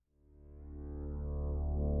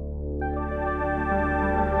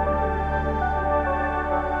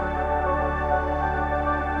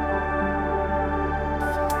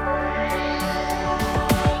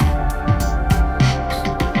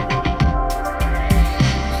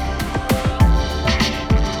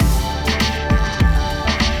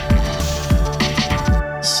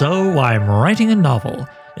So I'm Writing a Novel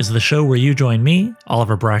is the show where you join me,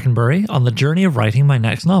 Oliver Brackenbury, on the journey of writing my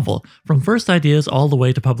next novel, from first ideas all the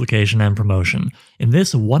way to publication and promotion. In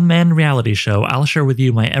this one-man reality show, I'll share with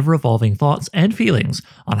you my ever-evolving thoughts and feelings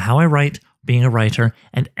on how I write, being a writer,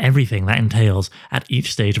 and everything that entails at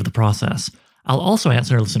each stage of the process. I'll also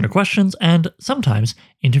answer listener questions and, sometimes,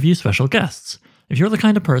 interview special guests. If you're the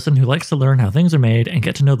kind of person who likes to learn how things are made and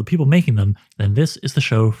get to know the people making them, then this is the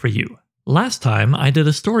show for you. Last time, I did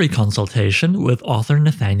a story consultation with author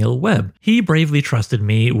Nathaniel Webb. He bravely trusted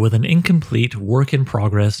me with an incomplete,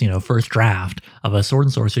 work-in-progress, first draft of a sword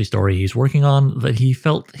and sorcery story he's working on that he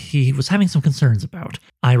felt he was having some concerns about.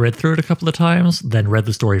 I read through it a couple of times, then read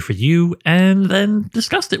the story for you, and then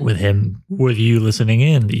discussed it with him. With you listening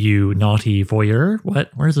in, you naughty voyeur.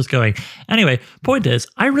 What? Where is this going? Anyway, point is,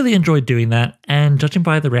 I really enjoyed doing that, and judging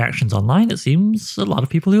by the reactions online, it seems a lot of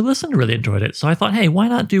people who listened really enjoyed it. So I thought, hey, why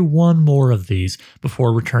not do one more of these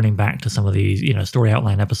before returning back to some of these, story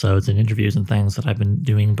outline episodes and interviews and things that I've been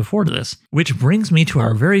doing before to this. Which brings me to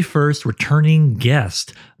our very first returning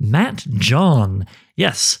guest, Matt John.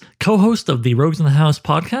 Yes, co-host of the Rogues in the House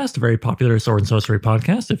podcast, a very popular sword and sorcery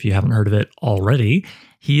podcast, if you haven't heard of it already.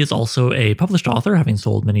 He is also a published author, having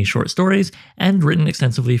sold many short stories and written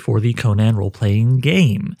extensively for the Conan role-playing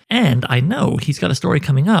game. And I know he's got a story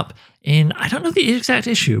coming up in, I don't know the exact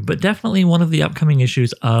issue, but definitely one of the upcoming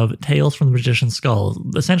issues of Tales from the Magician's Skull,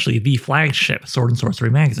 essentially the flagship sword and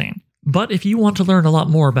sorcery magazine. But if you want to learn a lot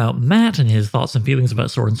more about Matt and his thoughts and feelings about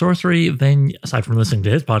sword and sorcery, then aside from listening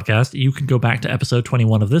to his podcast, you can go back to episode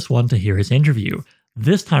 21 of this one to hear his interview.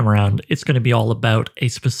 This time around, it's going to be all about a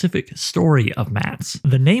specific story of Matt's.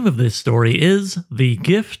 The name of this story is The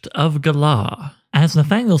Gift of Galah. As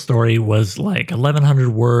Nathaniel's story was like 1,100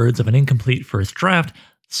 words of an incomplete first draft,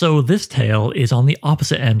 so this tale is on the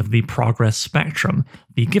opposite end of the progress spectrum.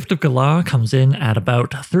 The Gift of Galah comes in at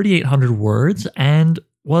about 3,800 words and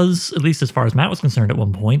was, at least as far as Matt was concerned at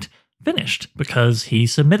one point, finished because he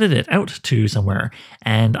submitted it out to somewhere,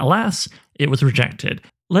 and alas, it was rejected.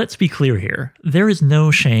 Let's be clear here. There is no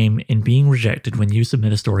shame in being rejected when you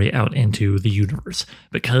submit a story out into the universe,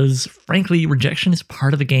 because frankly, rejection is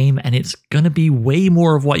part of the game and it's going to be way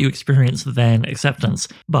more of what you experience than acceptance.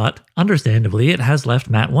 But understandably, it has left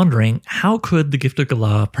Matt wondering, how could the Gift of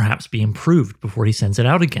Galah perhaps be improved before he sends it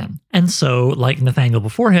out again? And so, like Nathaniel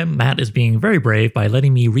before him, Matt is being very brave by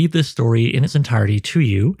letting me read this story in its entirety to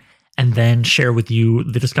you, and then share with you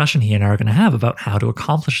the discussion he and I are going to have about how to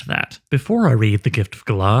accomplish that. Before I read The Gift of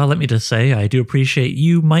Galah, let me just say I do appreciate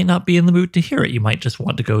you might not be in the mood to hear it. You might just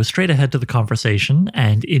want to go straight ahead to the conversation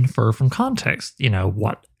and infer from context,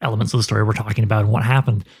 what elements of the story we're talking about and what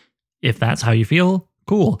happened. If that's how you feel,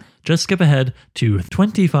 cool. Just skip ahead to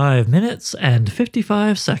 25 minutes and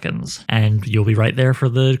 55 seconds, and you'll be right there for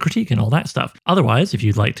the critique and all that stuff. Otherwise, if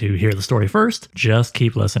you'd like to hear the story first, just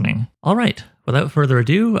keep listening. All right, without further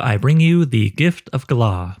ado, I bring you The Gift of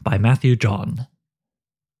Galah by Matthew John.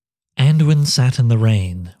 Anduin sat in the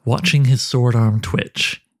rain, watching his sword arm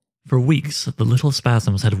twitch. For weeks, the little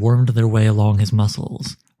spasms had wormed their way along his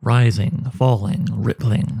muscles, rising, falling,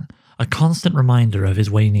 rippling, a constant reminder of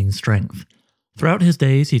his waning strength. Throughout his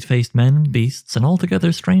days, he'd faced men, beasts, and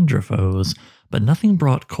altogether stranger foes, but nothing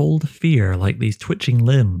brought cold fear like these twitching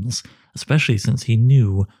limbs, especially since he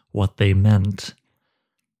knew what they meant.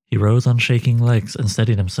 He rose on shaking legs and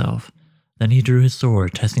steadied himself. Then he drew his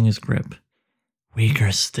sword, testing his grip.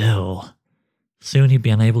 Weaker still. Soon he'd be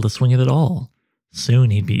unable to swing it at all.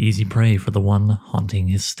 Soon he'd be easy prey for the one haunting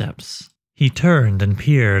his steps. He turned and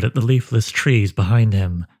peered at the leafless trees behind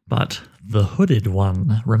him, but the hooded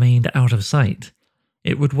one remained out of sight.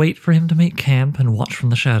 It would wait for him to make camp and watch from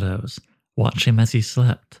the shadows, watch him as he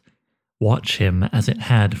slept, watch him as it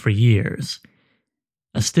had for years.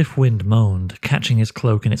 A stiff wind moaned, catching his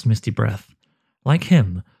cloak in its misty breath. Like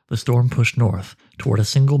him, the storm pushed north, toward a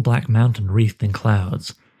single black mountain wreathed in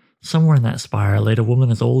clouds. Somewhere in that spire laid a woman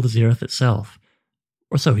as old as the earth itself.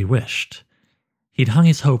 Or so he wished. He'd hung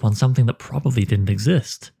his hope on something that probably didn't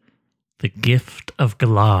exist. The Gift of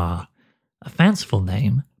Galah. A fanciful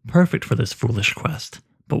name, perfect for this foolish quest,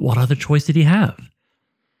 but what other choice did he have?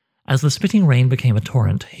 As the spitting rain became a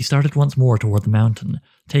torrent, he started once more toward the mountain,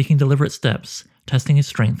 taking deliberate steps, testing his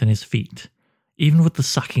strength in his feet. Even with the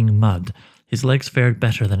sucking mud, his legs fared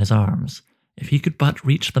better than his arms. If he could but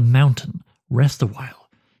reach the mountain, rest a while,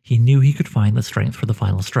 he knew he could find the strength for the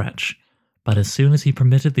final stretch. But as soon as he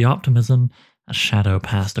permitted the optimism, a shadow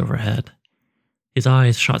passed overhead. His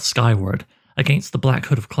eyes shot skyward. Against the black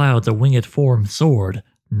hood of clouds, a winged form soared.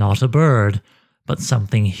 Not a bird, but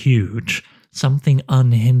something huge, something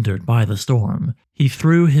unhindered by the storm. He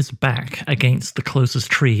threw his back against the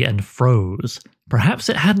closest tree and froze. Perhaps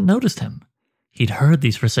it hadn't noticed him. He'd heard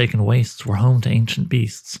these forsaken wastes were home to ancient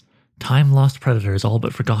beasts, time-lost predators all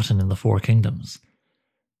but forgotten in the Four Kingdoms.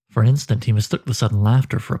 For an instant he mistook the sudden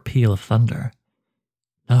laughter for a peal of thunder.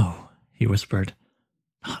 "No," he whispered.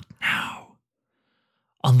 "Not now."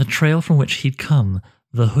 On the trail from which he'd come,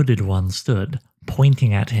 the hooded one stood,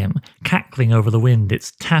 pointing at him, cackling over the wind,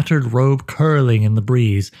 its tattered robe curling in the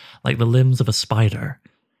breeze like the limbs of a spider.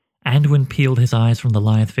 Anduin peeled his eyes from the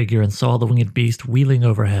lithe figure and saw the winged beast wheeling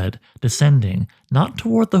overhead, descending, not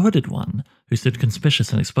toward the hooded one, who stood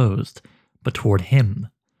conspicuous and exposed, but toward him.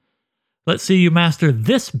 "Let's see you master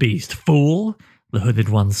this beast, fool," the hooded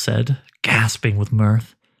one said, gasping with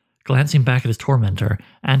mirth. Glancing back at his tormentor,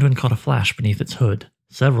 Anduin caught a flash beneath its hood,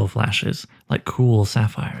 several flashes, like cool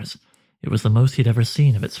sapphires. It was the most he'd ever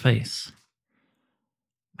seen of its face.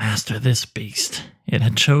 Master this beast. It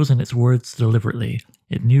had chosen its words deliberately.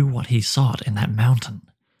 It knew what he sought in that mountain.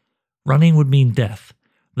 Running would mean death.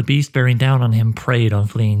 The beast bearing down on him preyed on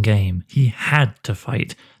fleeing game. He had to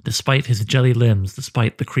fight, despite his jelly limbs,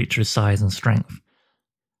 despite the creature's size and strength.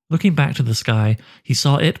 Looking back to the sky, he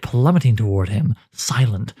saw it plummeting toward him,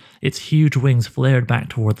 silent. Its huge wings flared back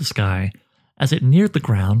toward the sky. As it neared the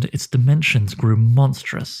ground, its dimensions grew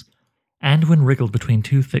monstrous. Anduin wriggled between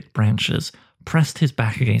two thick branches, pressed his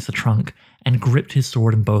back against the trunk, and gripped his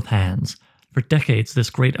sword in both hands. For decades, this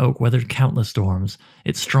great oak weathered countless storms.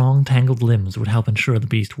 Its strong, tangled limbs would help ensure the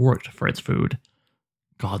beast worked for its food.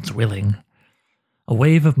 God's willing. A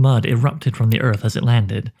wave of mud erupted from the earth as it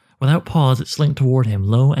landed. Without pause, it slinked toward him,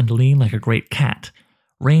 low and lean like a great cat.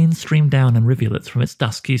 Rain streamed down in rivulets from its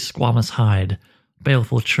dusky, squamous hide.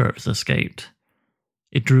 Baleful chirps escaped.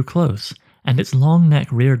 It drew close, and its long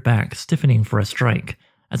neck reared back, stiffening for a strike.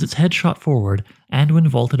 As its head shot forward, Anduin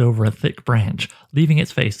vaulted over a thick branch, leaving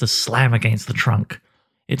its face to slam against the trunk.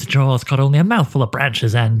 Its jaws caught only a mouthful of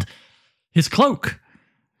branches and... his cloak!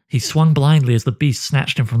 He swung blindly as the beast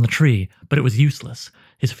snatched him from the tree, but it was useless.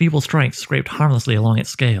 His feeble strikes scraped harmlessly along its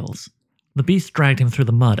scales. The beast dragged him through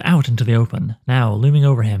the mud, out into the open. Now, looming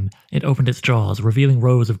over him, it opened its jaws, revealing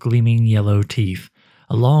rows of gleaming yellow teeth.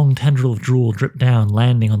 A long tendril of drool dripped down,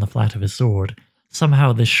 landing on the flat of his sword.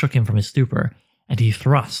 Somehow this shook him from his stupor, and he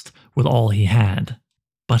thrust with all he had.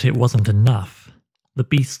 But it wasn't enough. The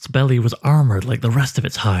beast's belly was armored like the rest of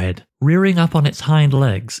its hide. Rearing up on its hind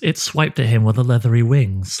legs, it swiped at him with a leathery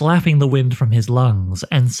wing, slapping the wind from his lungs,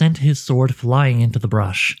 and sent his sword flying into the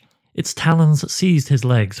brush. Its talons seized his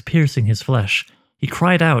legs, piercing his flesh. He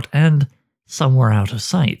cried out, and, somewhere out of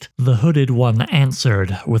sight, the hooded one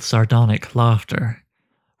answered with sardonic laughter.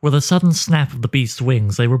 With a sudden snap of the beast's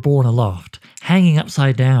wings, they were borne aloft. Hanging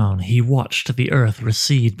upside down, he watched the earth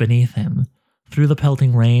recede beneath him. Through the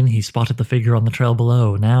pelting rain, he spotted the figure on the trail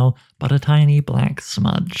below, now but a tiny black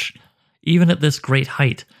smudge. Even at this great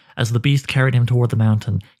height, as the beast carried him toward the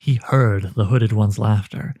mountain, he heard the hooded one's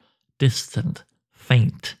laughter. Distant,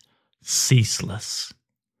 faint, ceaseless.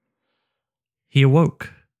 He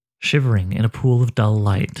awoke, shivering in a pool of dull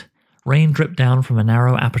light. Rain dripped down from a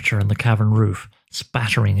narrow aperture in the cavern roof,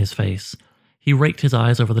 spattering his face. He raked his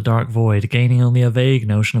eyes over the dark void, gaining only a vague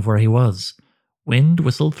notion of where he was. Wind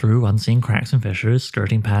whistled through unseen cracks and fissures,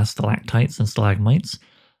 skirting past stalactites and stalagmites.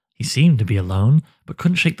 He seemed to be alone, but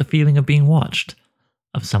couldn't shake the feeling of being watched,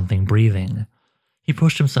 of something breathing. He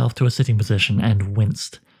pushed himself to a sitting position and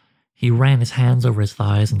winced. He ran his hands over his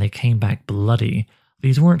thighs and they came back bloody.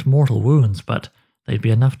 These weren't mortal wounds, but they'd be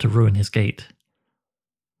enough to ruin his gait.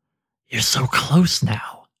 "You're so close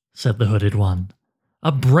now," said the hooded one.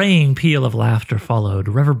 A braying peal of laughter followed,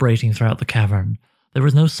 reverberating throughout the cavern. There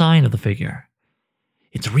was no sign of the figure.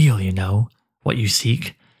 "It's real, you know. What you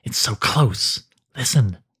seek. It's so close.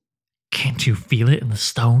 Listen. Can't you feel it in the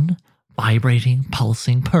stone? Vibrating,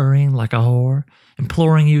 pulsing, purring like a whore,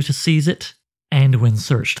 imploring you to seize it?" Anduin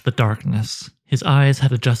searched the darkness. His eyes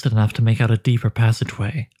had adjusted enough to make out a deeper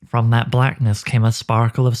passageway. From that blackness came a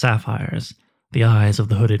sparkle of sapphires, the eyes of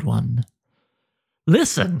the hooded one.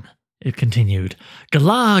 "Listen," it continued.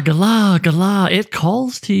 "Gala, Gala, Gala, it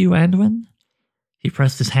calls to you, Anduin." He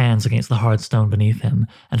pressed his hands against the hard stone beneath him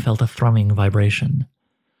and felt a thrumming vibration.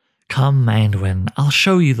 "Come, Anduin, I'll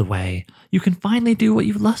show you the way. You can finally do what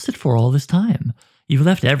you've lusted for all this time. You've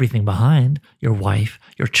left everything behind, your wife,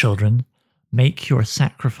 your children. Make your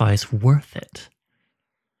sacrifice worth it."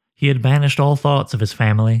 He had banished all thoughts of his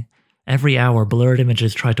family. Every hour, blurred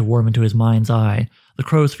images tried to worm into his mind's eye. The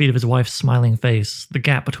crow's feet of his wife's smiling face, the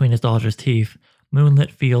gap between his daughter's teeth,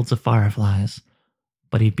 moonlit fields of fireflies.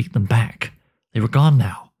 But he'd beat them back. They were gone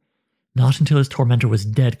now. Not until his tormentor was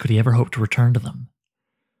dead could he ever hope to return to them.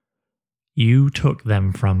 You took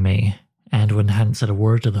them from me. Anduin hadn't said a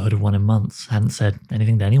word to the Hooded One in months, hadn't said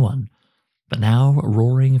anything to anyone. But now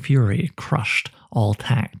roaring fury crushed all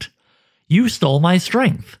tact. You stole my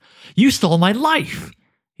strength. You stole my life.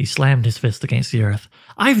 He slammed his fist against the earth.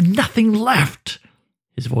 I've nothing left.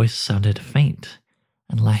 His voice sounded faint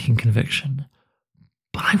and lacking conviction.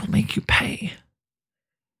 But I will make you pay.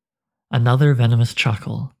 Another venomous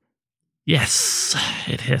chuckle. Yes,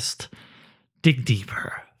 it hissed. Dig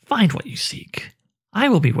deeper. Find what you seek. I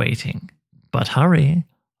will be waiting. But hurry.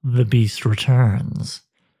 The beast returns.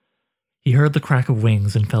 He heard the crack of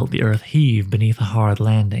wings and felt the earth heave beneath a hard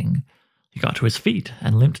landing. He got to his feet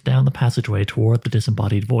and limped down the passageway toward the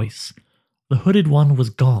disembodied voice. The Hooded One was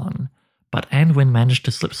gone, but Anduin managed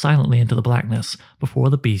to slip silently into the blackness before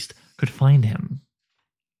the beast could find him.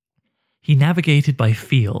 He navigated by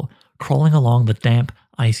feel, crawling along the damp,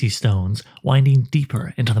 icy stones, winding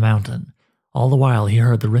deeper into the mountain. All the while he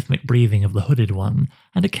heard the rhythmic breathing of the Hooded One,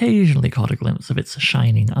 and occasionally caught a glimpse of its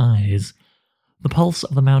shining eyes. The pulse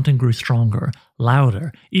of the mountain grew stronger,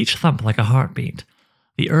 louder, each thump like a heartbeat.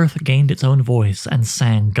 The earth gained its own voice and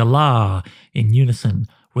sang Galah in unison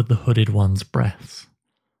with the Hooded One's breaths.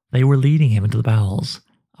 They were leading him into the bowels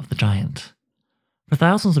of the giant. For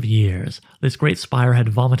thousands of years, this great spire had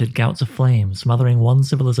vomited gouts of flame, smothering one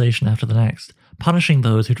civilization after the next, punishing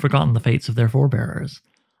those who'd forgotten the fates of their forebearers.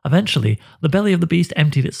 Eventually, the belly of the beast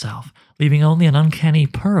emptied itself, leaving only an uncanny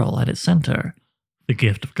pearl at its center, the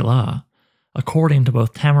gift of Galah. According to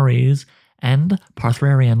both Tamariz and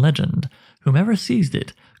Parthrarian legend, whomever seized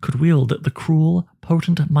it could wield the cruel,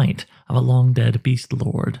 potent might of a long-dead beast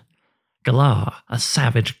lord. Galah, a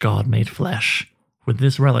savage god made flesh. With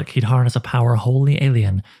this relic, he'd harness a power wholly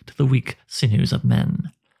alien to the weak sinews of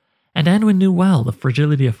men. And Anduin knew well the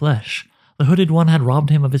fragility of flesh. The Hooded One had robbed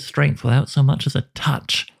him of his strength without so much as a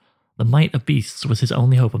touch. The might of beasts was his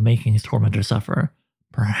only hope of making his tormentor suffer.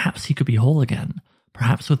 Perhaps he could be whole again.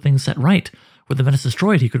 Perhaps with things set right, with the Venice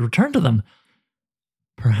destroyed, he could return to them.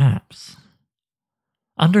 Perhaps.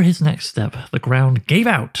 Under his next step, the ground gave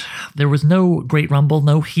out. There was no great rumble,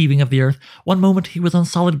 no heaving of the earth. One moment he was on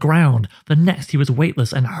solid ground, the next he was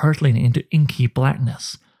weightless and hurtling into inky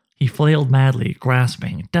blackness. He flailed madly,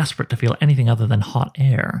 grasping, desperate to feel anything other than hot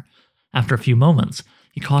air. After a few moments,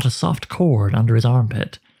 he caught a soft cord under his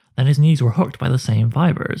armpit. Then his knees were hooked by the same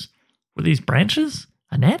fibers. Were these branches?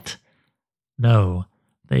 A net? No,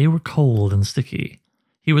 they were cold and sticky.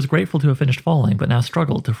 He was grateful to have finished falling, but now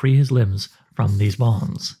struggled to free his limbs from these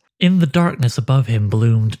bonds. In the darkness above him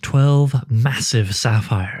bloomed 12 massive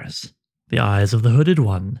sapphires. The eyes of the Hooded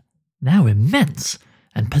One, now immense,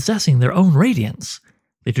 and possessing their own radiance.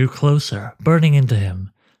 They drew closer, burning into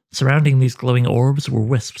him. Surrounding these glowing orbs were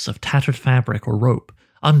wisps of tattered fabric or rope,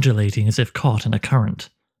 undulating as if caught in a current.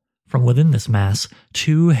 From within this mass,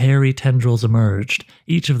 2 hairy tendrils emerged,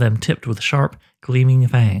 each of them tipped with sharp, gleaming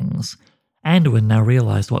fangs. Anduin now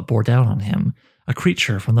realized what bore down on him, a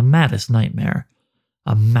creature from the maddest nightmare.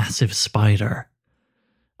 A massive spider.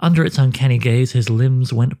 Under its uncanny gaze, his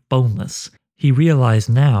limbs went boneless. He realized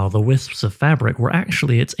now the wisps of fabric were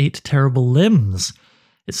actually its 8 terrible limbs.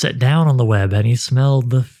 It sat down on the web, and he smelled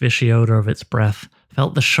the fishy odor of its breath,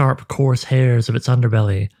 felt the sharp, coarse hairs of its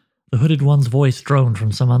underbelly. The Hooded One's voice droned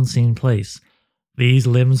from some unseen place. These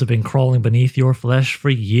limbs have been crawling beneath your flesh for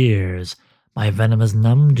years. My venom has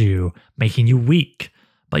numbed you, making you weak.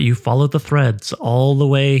 But you followed the threads all the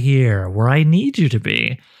way here, where I need you to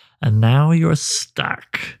be, and now you're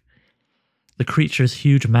stuck. The creature's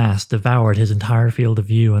huge mass devoured his entire field of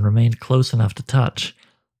view and remained close enough to touch,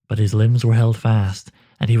 but his limbs were held fast,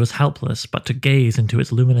 and he was helpless but to gaze into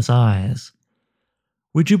its luminous eyes.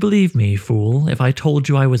 Would you believe me, fool, if I told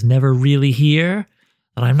you I was never really here?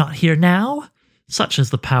 That I'm not here now? Such is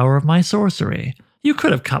the power of my sorcery. You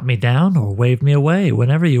could have cut me down or waved me away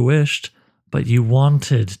whenever you wished, but you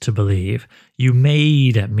wanted to believe. You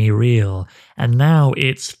made me real, and now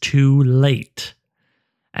it's too late.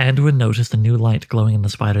 Anduin noticed a new light glowing in the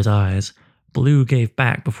spider's eyes. Blue gave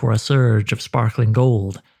back before a surge of sparkling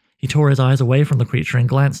gold. He tore his eyes away from the creature and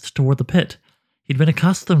glanced toward the pit. He'd been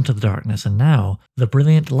accustomed to the darkness, and now the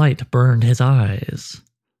brilliant light burned his eyes.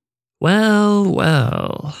 Well,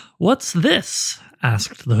 well, what's this?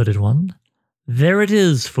 Asked the Hooded One. There it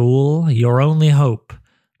is, fool, your only hope.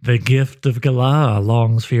 The gift of Galah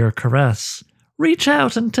longs for your caress. Reach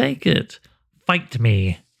out and take it. Fight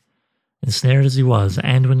me. Ensnared as he was,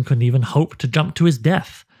 Anduin couldn't even hope to jump to his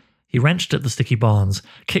death. He wrenched at the sticky bonds,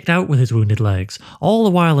 kicked out with his wounded legs, all the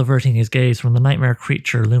while averting his gaze from the nightmare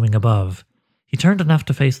creature looming above. He turned enough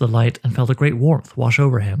to face the light and felt a great warmth wash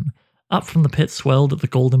over him. Up from the pit swelled the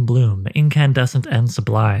golden bloom, incandescent and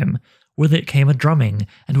sublime. With it came a drumming,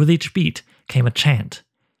 and with each beat came a chant.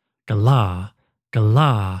 Galah,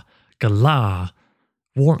 Galah, Galah.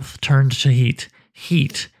 Warmth turned to heat,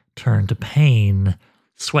 heat turned to pain.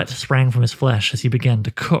 Sweat sprang from his flesh as he began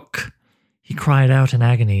to cook. He cried out in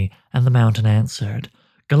agony, and the mountain answered,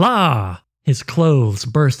 Galah! His clothes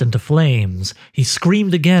burst into flames. He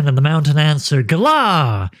screamed again, and the mountain answered,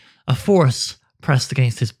 Galah! A force pressed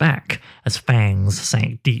against his back as fangs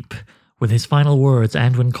sank deep. With his final words,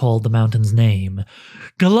 Anduin called the mountain's name,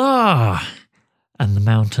 Galah! And the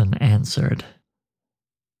mountain answered.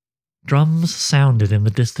 Drums sounded in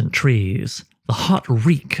the distant trees. The hot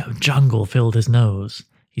reek of jungle filled his nose.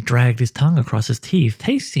 He dragged his tongue across his teeth,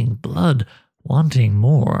 tasting blood, wanting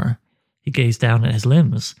more. He gazed down at his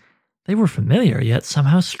limbs. They were familiar, yet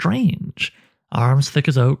somehow strange. Arms thick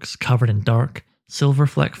as oaks, covered in dark,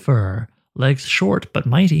 silver-flecked fur. Legs short but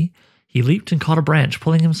mighty. He leaped and caught a branch,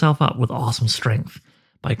 pulling himself up with awesome strength.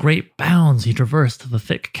 By great bounds he traversed the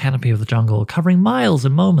thick canopy of the jungle, covering miles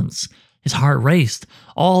in moments. His heart raced.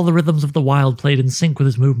 All the rhythms of the wild played in sync with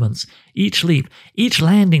his movements. Each leap, each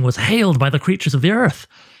landing was hailed by the creatures of the earth.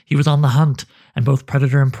 He was on the hunt, and both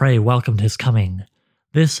predator and prey welcomed his coming.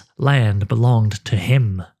 This land belonged to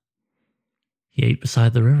him. He ate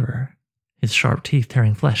beside the river, his sharp teeth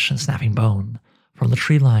tearing flesh and snapping bone. From the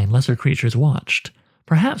tree line, lesser creatures watched.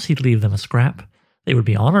 Perhaps he'd leave them a scrap. They would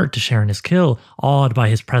be honored to share in his kill, awed by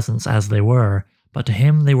his presence as they were. But to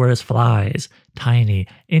him they were as flies, tiny,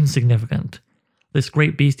 insignificant. This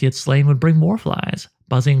great beast he had slain would bring more flies.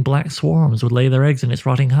 Buzzing black swarms would lay their eggs in its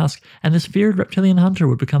rotting husk, and this feared reptilian hunter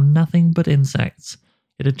would become nothing but insects.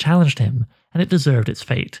 It had challenged him, and it deserved its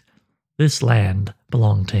fate. This land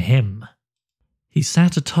belonged to him. He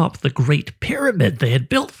sat atop the great pyramid they had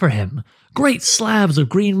built for him. Great slabs of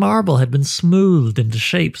green marble had been smoothed into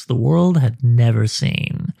shapes the world had never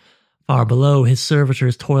seen. Far below, his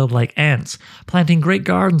servitors toiled like ants, planting great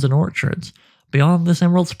gardens and orchards. Beyond this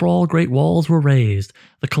emerald sprawl, great walls were raised.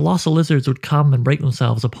 The colossal lizards would come and break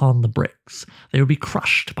themselves upon the bricks. They would be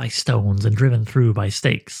crushed by stones and driven through by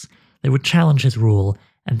stakes. They would challenge his rule,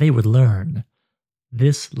 and they would learn.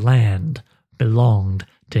 This land belonged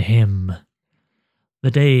to him.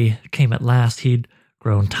 The day came at last. He'd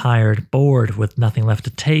grown tired, bored, with nothing left to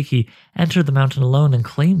take. He entered the mountain alone and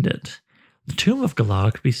claimed it. The tomb of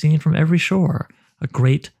Galah could be seen from every shore, a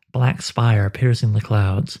great black spire piercing the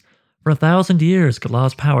clouds. For 1,000 years,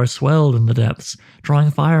 Galah's power swelled in the depths, drawing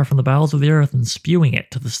fire from the bowels of the earth and spewing it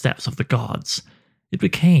to the steps of the gods. It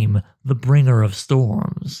became the bringer of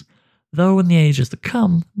storms. Though in the ages to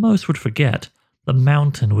come, most would forget, the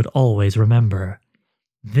mountain would always remember.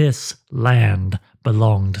 This land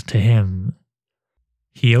belonged to him.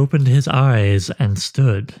 He opened his eyes and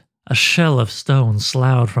stood. A shell of stone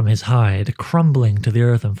sloughed from his hide, crumbling to the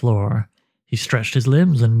earthen floor. He stretched his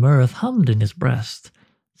limbs and mirth hummed in his breast.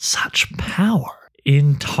 Such power!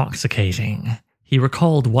 Intoxicating. He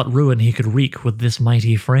recalled what ruin he could wreak with this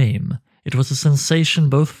mighty frame. It was a sensation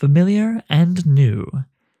both familiar and new.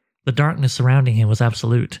 The darkness surrounding him was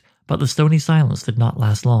absolute, but the stony silence did not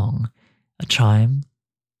last long. A chime.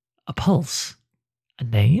 A pulse. A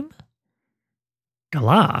name?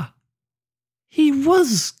 Galah. He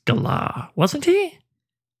was Galah, wasn't he?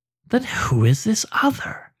 Then who is this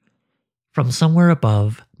other? From somewhere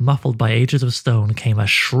above, muffled by ages of stone, came a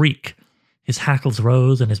shriek. His hackles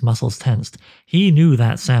rose and his muscles tensed. He knew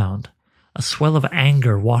that sound. A swell of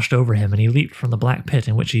anger washed over him, and he leaped from the black pit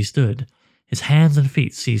in which he stood. His hands and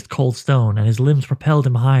feet seized cold stone, and his limbs propelled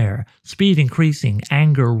him higher, speed increasing,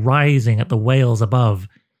 anger rising at the wails above.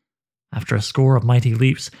 After a score of mighty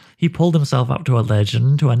leaps, he pulled himself up to a ledge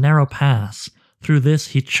and into a narrow pass. Through this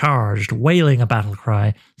he charged, wailing a battle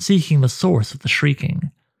cry, seeking the source of the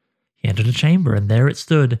shrieking. He entered a chamber, and there it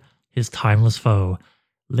stood, his timeless foe,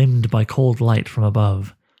 limned by cold light from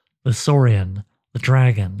above. The Saurian, the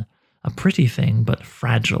dragon, a pretty thing but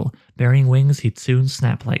fragile, bearing wings he'd soon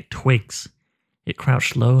snap like twigs. It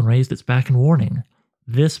crouched low and raised its back in warning.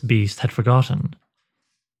 This beast had forgotten.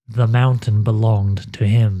 The mountain belonged to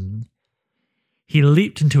him. He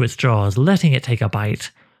leaped into its jaws, letting it take a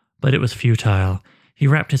bite. But it was futile. He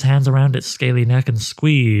wrapped his hands around its scaly neck and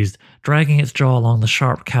squeezed, dragging its jaw along the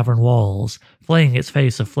sharp cavern walls, flaying its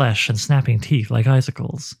face of flesh and snapping teeth like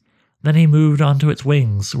icicles. Then he moved onto its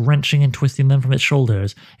wings, wrenching and twisting them from its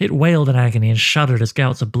shoulders. It wailed in agony and shuddered as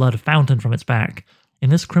gouts of blood fountained from its back. In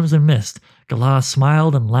this crimson mist, Galah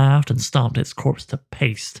smiled and laughed and stomped its corpse to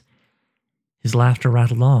paste. His laughter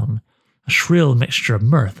rattled on, a shrill mixture of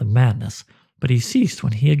mirth and madness, but he ceased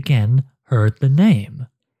when he again heard the name.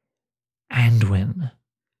 Anduin.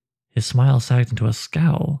 His smile sagged into a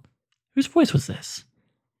scowl. Whose voice was this?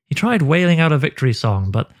 He tried wailing out a victory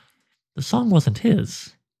song, but The song wasn't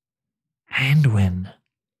his. Anduin.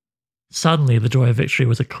 Suddenly, the joy of victory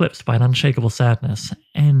was eclipsed by an unshakable sadness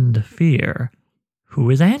and fear. Who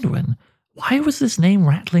is Anduin? Why was this name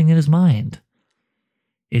rattling in his mind?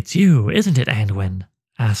 It's you, isn't it, Anduin?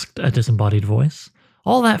 Asked a disembodied voice.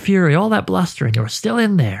 All that fury, all that bluster, and you're still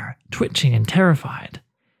in there, twitching and terrified.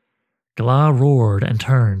 Galah roared and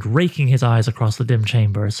turned, raking his eyes across the dim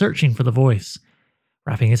chamber, searching for the voice.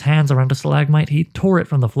 Wrapping his hands around a stalagmite, he tore it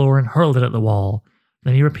from the floor and hurled it at the wall.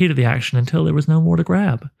 Then he repeated the action until there was no more to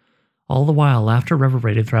grab. All the while, laughter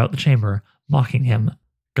reverberated throughout the chamber, mocking him.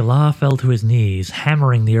 Galah fell to his knees,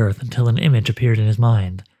 hammering the earth until an image appeared in his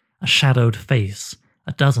mind. A shadowed face,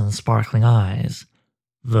 a dozen sparkling eyes.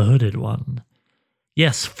 The Hooded One.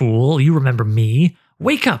 Yes, fool, you remember me.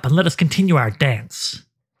 Wake up and let us continue our dance.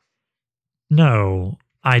 No,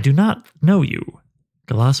 I do not know you.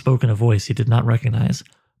 Galah spoke in a voice he did not recognize.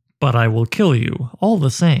 But I will kill you, all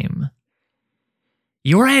the same.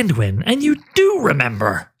 You're Anduin, and you do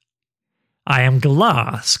remember. I am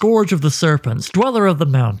Galah, Scourge of the Serpents, Dweller of the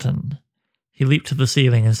Mountain. He leaped to the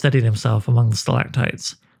ceiling and steadied himself among the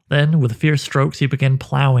stalactites. Then, with fierce strokes, he began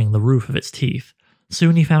plowing the roof of its teeth.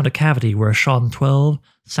 Soon he found a cavity where shone 12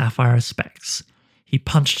 sapphire specks. He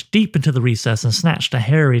punched deep into the recess and snatched a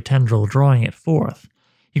hairy tendril, drawing it forth.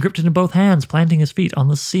 He gripped it in both hands, planting his feet on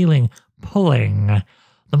the ceiling, pulling.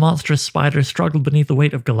 The monstrous spider struggled beneath the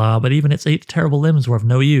weight of Galah, but even its 8 terrible limbs were of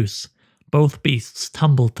no use. Both beasts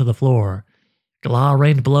tumbled to the floor. Galah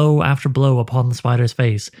rained blow after blow upon the spider's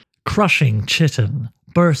face, crushing chitin,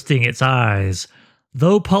 bursting its eyes.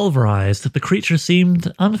 Though pulverized, the creature seemed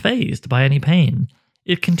unfazed by any pain.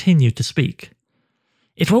 It continued to speak.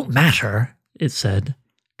 It won't matter, it said.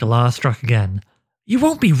 Galah struck again. You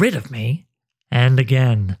won't be rid of me. And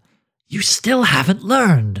again. You still haven't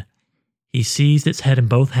learned. He seized its head in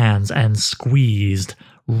both hands and squeezed,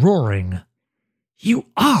 roaring. You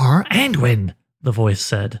are Anduin, the voice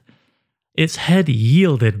said. Its head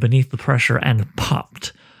yielded beneath the pressure and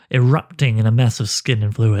popped, erupting in a mess of skin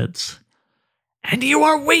and fluids. And you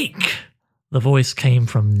are weak! The voice came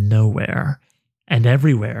from nowhere, and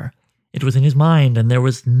everywhere. It was in his mind, and there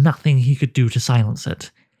was nothing he could do to silence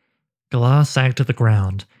it. Galah sagged to the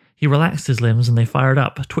ground. He relaxed his limbs, and they fired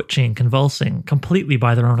up, twitching, convulsing, completely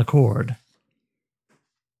by their own accord.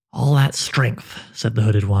 All that strength, said the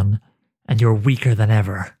Hooded One, and you're weaker than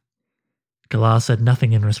ever. Galah said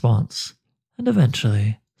nothing in response, and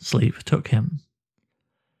eventually sleep took him.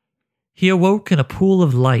 He awoke in a pool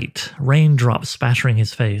of light, raindrops spattering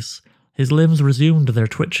his face. His limbs resumed their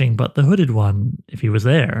twitching, but the Hooded One, if he was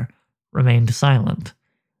there, remained silent.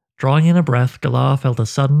 Drawing in a breath, Galah felt a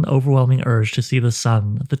sudden, overwhelming urge to see the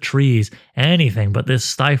sun, the trees, anything but this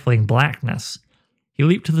stifling blackness. He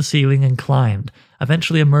leaped to the ceiling and climbed,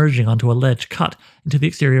 eventually emerging onto a ledge cut into the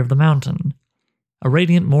exterior of the mountain. A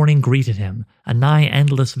radiant morning greeted him, a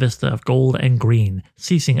nigh-endless vista of gold and green,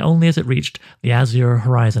 ceasing only as it reached the azure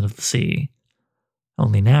horizon of the sea.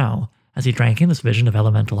 Only now, as he drank in this vision of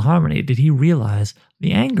elemental harmony, did he realize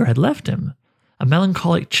the anger had left him. A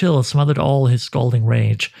melancholic chill smothered all his scalding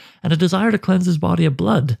rage, and a desire to cleanse his body of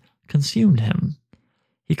blood consumed him.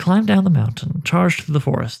 He climbed down the mountain, charged through the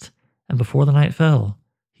forest, and before the night fell,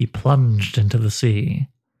 he plunged into the sea.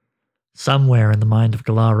 Somewhere in the mind of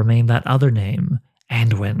Galah remained that other name,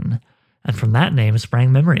 Anduin, and from that name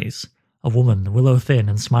sprang memories. A woman, willow-thin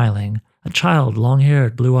and smiling, a child,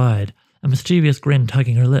 long-haired, blue-eyed, a mischievous grin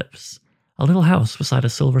tugging her lips, a little house beside a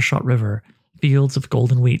silver-shot river, fields of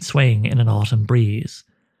golden wheat swaying in an autumn breeze.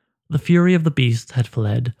 The fury of the beast had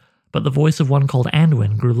fled, but the voice of one called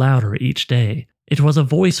Anduin grew louder each day. It was a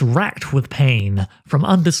voice racked with pain. From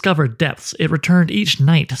undiscovered depths it returned each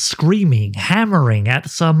night, screaming, hammering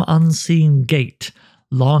at some unseen gate,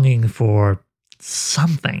 longing for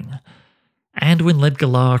something. Anduin led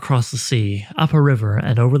Galah across the sea, up a river,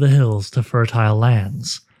 and over the hills to fertile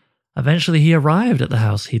lands. Eventually he arrived at the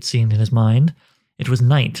house he'd seen in his mind. It was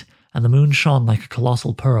night, and the moon shone like a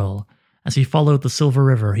colossal pearl. As he followed the silver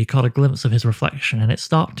river, he caught a glimpse of his reflection, and it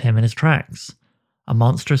stopped him in his tracks. A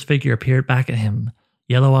monstrous figure peered back at him,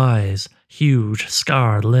 yellow eyes, huge,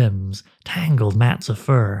 scarred limbs, tangled mats of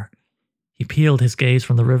fur. He peeled his gaze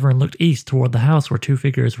from the river and looked east toward the house where 2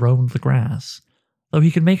 figures roamed the grass. Though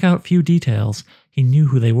he could make out few details, he knew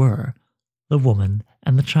who they were, the woman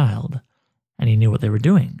and the child, and he knew what they were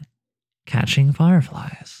doing, catching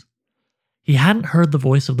fireflies. He hadn't heard the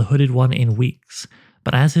voice of the Hooded One in weeks,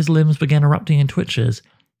 but as his limbs began erupting in twitches,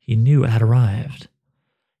 he knew it had arrived.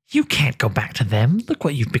 You can't go back to them. Look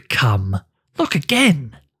what you've become. Look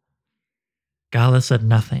again. Galah said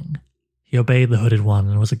nothing. He obeyed the Hooded One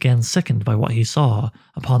and was again sickened by what he saw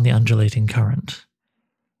upon the undulating current.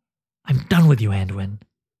 I'm done with you, Anduin.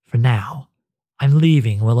 For now. I'm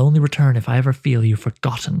leaving and will only return if I ever feel you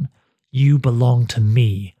forgotten. You belong to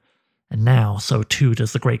me. And now so too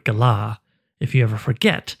does the great Galar. If you ever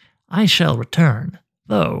forget, I shall return.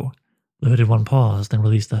 Though, the hooded one paused and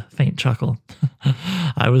released a faint chuckle.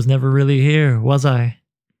 I was never really here, was I?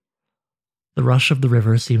 The rush of the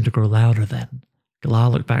river seemed to grow louder then. Galar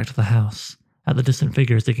looked back to the house, at the distant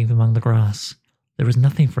figures digging among the grass. There was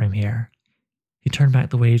nothing for him here. He turned back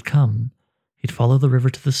the way he'd come. He'd follow the river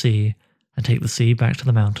to the sea, and take the sea back to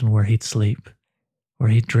the mountain where he'd sleep, where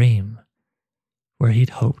he'd dream, where he'd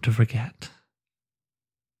hope to forget.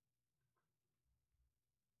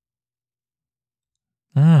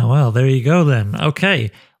 Ah, well, there you go then. Okay,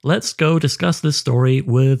 let's go discuss this story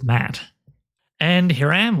with Matt. And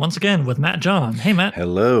here I am once again with Matt John. Hey, Matt.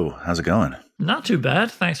 Hello. How's it going? Not too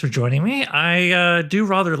bad. Thanks for joining me. I do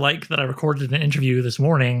rather like that I recorded an interview this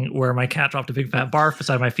morning where my cat dropped a big fat barf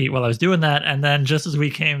beside my feet while I was doing that. And then just as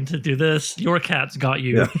we came to do this, your cat's got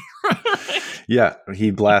you. Yeah, yeah,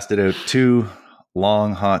 he blasted out 2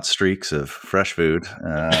 long, hot streaks of fresh food.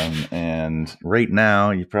 And right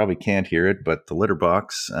now, you probably can't hear it, but the litter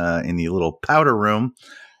box in the little powder room,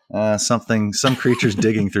 some creature's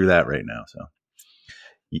digging through that right now. So.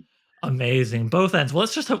 Amazing. Both ends. Well,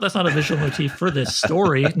 let's just hope that's not a visual motif for this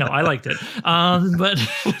story. No, I liked it. But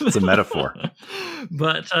it's a metaphor.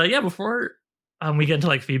 But yeah, before we get into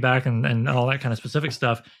like feedback and all that kind of specific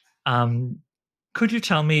stuff, could you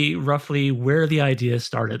tell me roughly where the idea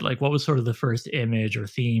started? Like what was sort of the first image or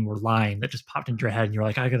theme or line that just popped into your head and you're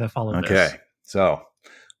like, I gotta follow this. Okay. So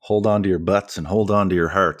hold on to your butts and hold on to your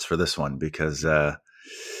hearts for this one, because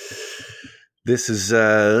this is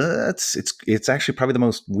it's actually probably the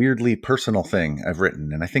most weirdly personal thing I've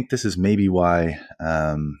written, and I think this is maybe why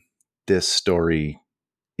this story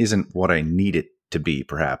isn't what I need it to be,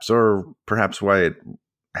 perhaps, or perhaps why it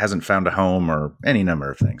hasn't found a home, or any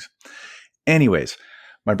number of things. Anyways,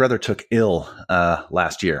 my brother took ill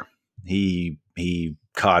last year. He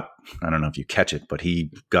caught, I don't know if you catch it, but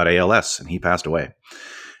he got ALS and he passed away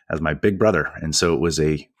as my big brother, and so it was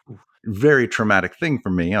a very traumatic thing for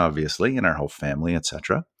me, obviously, and our whole family,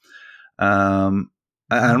 etc. I'm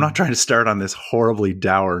not trying to start on this horribly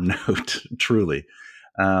dour note, truly.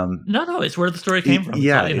 No, it's where the story came from.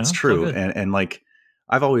 Yeah, it's true. And like,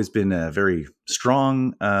 I've always been very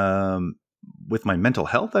strong with my mental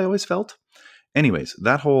health, I always felt. Anyways,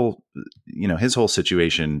 that whole, his whole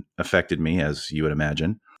situation affected me, as you would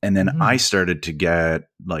imagine. And then I started to get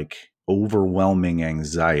like overwhelming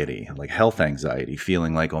anxiety, like health anxiety,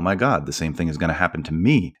 feeling like, oh my God, the same thing is going to happen to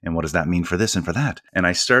me. And what does that mean for this and for that? And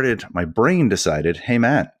my brain decided, hey,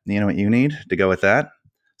 Matt, you know what you need to go with that?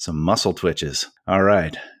 Some muscle twitches. All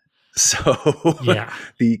right. So yeah,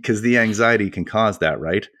 because the anxiety can cause that,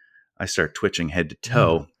 right? I start twitching head to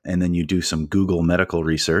toe, and then you do some Google medical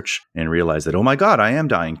research and realize that, oh my God, I am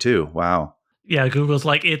dying too. Wow. Yeah, Google's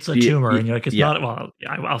like, it's a tumor. And you're like, it's not. Well,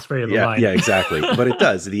 I'll spare you the line. Yeah, exactly. But it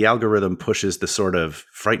does. The algorithm pushes the sort of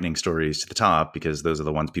frightening stories to the top because those are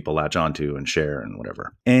the ones people latch onto and share and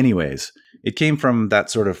whatever. Anyways, it came from that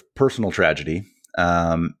sort of personal tragedy.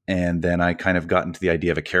 And then I kind of got into the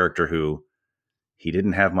idea of a character who he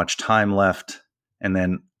didn't have much time left. And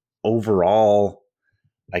then overall,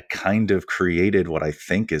 I kind of created what I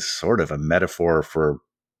think is sort of a metaphor for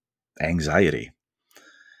anxiety,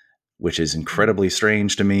 which is incredibly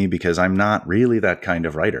strange to me because I'm not really that kind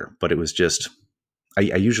of writer. But it was just, I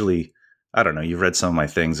usually, I don't know, you've read some of my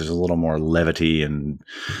things, there's a little more levity and,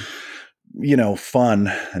 fun.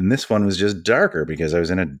 And this one was just darker because I was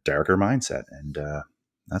in a darker mindset. And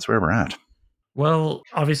that's where we're at. Well,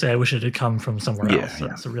 obviously, I wish it had come from somewhere else.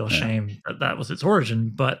 That's a real shame that was its origin.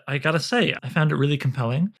 But I got to say, I found it really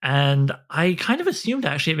compelling. And I kind of assumed,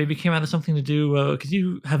 actually, it maybe came out of something to do, because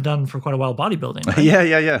you have done for quite a while bodybuilding, right?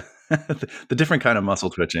 Yeah. The different kind of muscle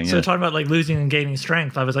twitching. So talking about like losing and gaining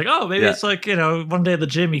strength, I was like, oh, maybe it's like, one day at the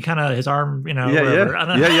gym, his arm, whatever.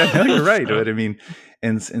 No, you're right. But I mean,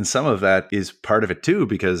 and some of that is part of it too,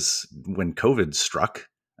 because when COVID struck,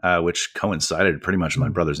 which coincided pretty much with my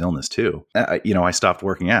brother's illness too. I stopped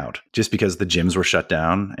working out just because the gyms were shut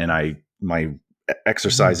down, and my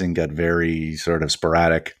exercising got very sort of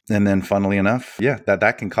sporadic. And then funnily enough,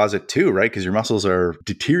 that can cause it too, right? Because your muscles are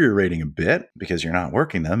deteriorating a bit because you're not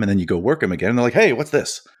working them, and then you go work them again and they're like, hey, what's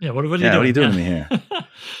this? Yeah, what are you doing? What are you doing to me here?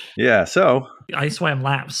 Yeah. So, I swam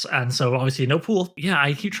laps, and so obviously no pool. Yeah,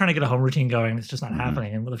 I keep trying to get a home routine going. It's just not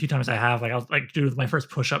happening. And the few times I have, like, I'll like do my first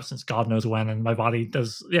push up since God knows when, and my body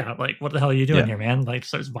does. Yeah, like, what the hell are you doing Yeah. here, man? Like,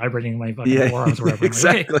 starts vibrating my fucking yeah, forearms or whatever. I'm like,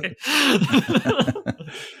 exactly. okay.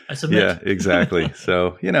 I submit. Yeah, exactly.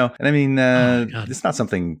 So, and I mean, Oh, God. it's not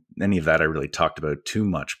something, any of that I really talked about too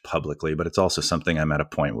much publicly, but it's also something I'm at a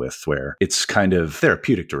point with where it's kind of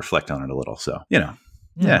therapeutic to reflect on it a little. So, yeah.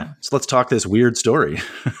 So let's talk this weird story.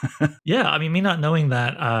 Yeah, I mean, me not knowing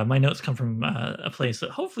that, my notes come from a place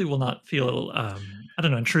that hopefully will not feel, I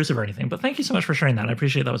don't know, intrusive or anything. But thank you so much for sharing that. I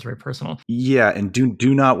appreciate that was very personal. Yeah, and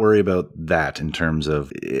do not worry about that in terms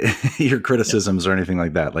of your criticisms or anything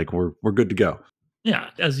like that. Like we're good to go.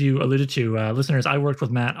 Yeah, as you alluded to, listeners, I worked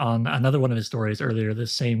with Matt on another one of his stories earlier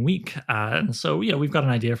this same week. And so, yeah, we've got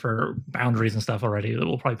an idea for boundaries and stuff already that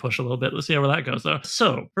we'll probably push a little bit. Let's see how that goes, though.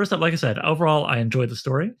 So, first up, like I said, overall, I enjoyed the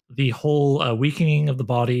story. The whole weakening of the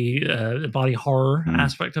body horror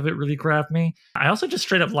aspect of it really grabbed me. I also just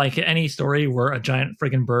straight up like any story where a giant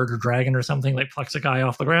friggin' bird or dragon or something like plucks a guy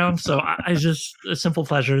off the ground. So, I just, simple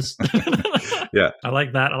pleasures. Yeah. I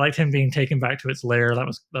like that. I liked him being taken back to its lair. That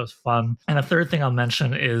was fun. And a third thing I'll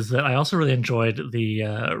mention is that I also really enjoyed the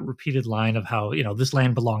repeated line of how, this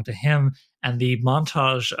land belonged to him, and the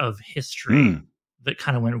montage of history that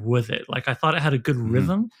kind of went with it. Like, I thought it had a good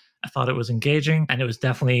rhythm. I thought it was engaging, and it was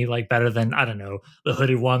definitely like better than, I don't know, the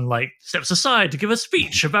hooded one like steps aside to give a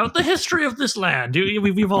speech about the history of this land.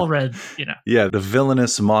 We've all read, Yeah, the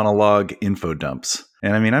villainous monologue info dumps.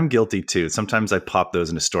 And I mean, I'm guilty too. Sometimes I pop those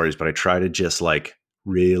into stories, but I try to just like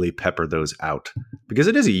really pepper those out because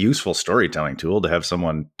it is a useful storytelling tool to have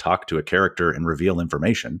someone talk to a character and reveal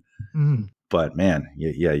information. But man,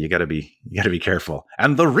 you gotta be careful.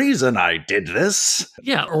 And the reason I did this.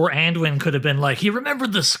 Yeah, or Anduin could have been like, he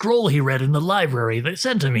remembered the scroll he read in the library that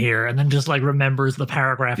sent him here, and then just like remembers the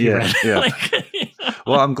paragraph he read. Yeah.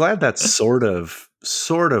 Well, I'm glad that sort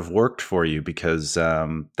of worked for you because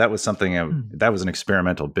that was something that was an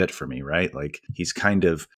experimental bit for me, right? Like he's kind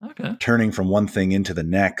of turning from one thing into the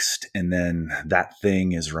next, and then that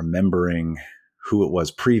thing is remembering who it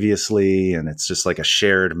was previously, and it's just like a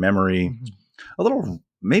shared memory. A little,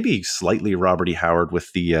 maybe slightly Robert E. Howard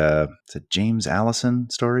with the James Allison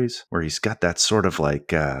stories, where he's got that sort of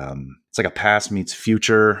like it's like a past meets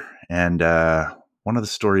future, and one of the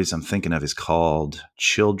stories I'm thinking of is called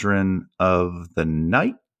Children of the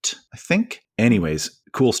Night, I think. Anyways,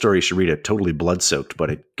 cool story. You should read it. Totally blood soaked,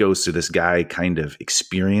 but it goes to this guy kind of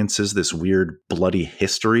experiences this weird bloody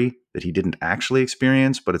history that he didn't actually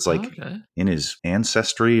experience, but it's like in his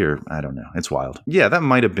ancestry, or I don't know. It's wild. Yeah, that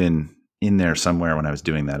might have been in there somewhere when I was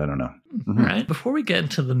doing that. I don't know. All right. Before we get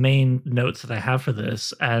into the main notes that I have for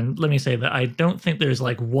this, and let me say that I don't think there's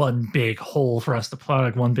like one big hole for us to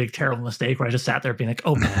plug, one big terrible mistake where I just sat there being like,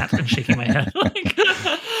 oh, Matt, and shaking my head. Like,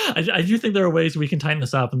 I do think there are ways we can tighten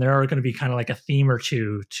this up, and there are going to be kind of like a theme or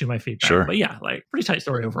two to my feedback. Sure. But yeah, like pretty tight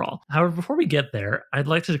story overall. However, before we get there, I'd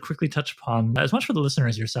like to quickly touch upon, as much for the listener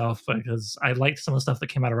as yourself, because I liked some of the stuff that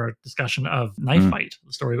came out of our discussion of Knife Fight,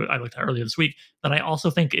 the story I looked at earlier this week, that I also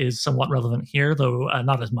think is somewhat relevant here, though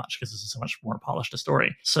not as much, because this is so much more polished a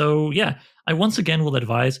story. So yeah, I once again will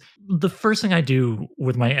advise, the first thing I do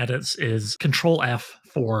with my edits is Control F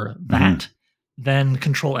for that, then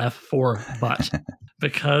Control F for but.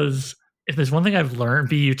 Because if there's one thing I've learned,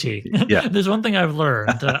 B-U-T, there's one thing I've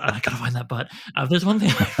learned, I gotta find that but. There's one thing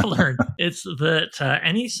I've learned, it's that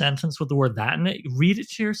any sentence with the word that in it, read it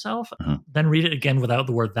to yourself, then read it again without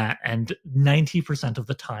the word that, and 90% of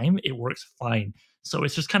the time, it works fine. So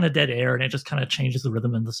it's just kind of dead air, and it just kind of changes the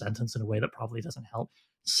rhythm in the sentence in a way that probably doesn't help.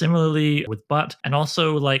 Similarly with but, and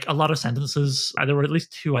also like a lot of sentences, there were at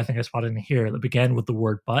least two I think I spotted in here that began with the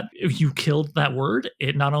word but. If you killed that word,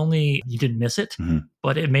 it not only you didn't miss it,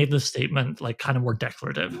 but it made the statement like kind of more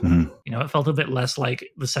declarative. It felt a bit less like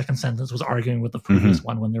the second sentence was arguing with the previous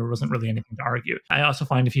one when there wasn't really anything to argue. I also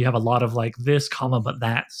find if you have a lot of like this comma but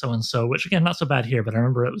that so and so, which again not so bad here, but I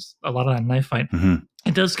remember it was a lot of that Knife Fight.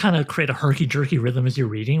 It does kind of create a herky-jerky rhythm as you're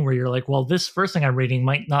reading, where you're like, well, this first thing I'm reading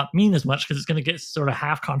might not mean as much because it's going to get sort of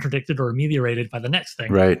half contradicted or ameliorated by the next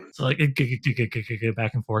thing. Right. So like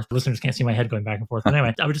back and forth. Listeners can't see my head going back and forth. But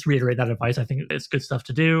anyway, I would just reiterate that advice. I think it's good stuff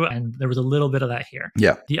to do. And there was a little bit of that here.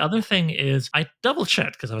 Yeah. The other thing is I double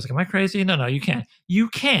checked because I was like, am I crazy? No, you can. You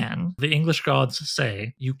can, the English gods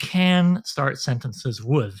say, you can start sentences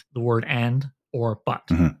with the word and or but.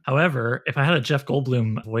 However, if I had a Jeff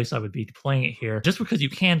Goldblum voice, I would be deploying it here. Just because you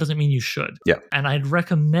can doesn't mean you should. Yeah. And I'd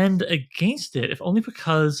recommend against it, if only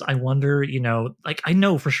because I wonder, like I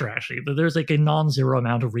know for sure actually that there's like a non-zero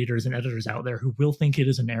amount of readers and editors out there who will think it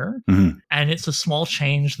is an error. And And it's a small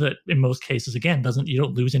change that in most cases, again, you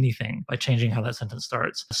don't lose anything by changing how that sentence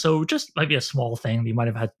starts. So just might be a small thing. You might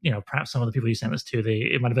have had, perhaps some of the people you sent this to,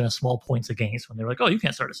 it might have been a small points against when they were like, oh, you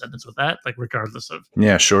can't start a sentence with that, like regardless of.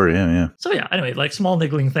 Yeah, sure. Yeah. So yeah, anyway, like small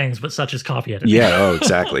niggling things, but such as copy editing. Yeah, oh,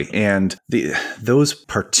 exactly. And those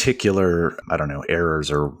particular, I don't know, errors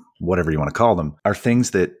or whatever you want to call them, are things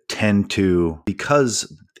that tend to,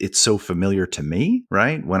 because it's so familiar to me,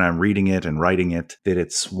 right? When I'm reading it and writing it, that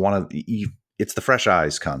it's it's the fresh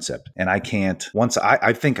eyes concept. And I can't,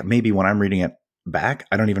 I think maybe when I'm reading it back,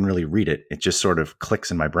 I don't even really read it. It just sort of clicks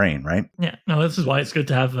in my brain, right? Yeah, no, this is why it's good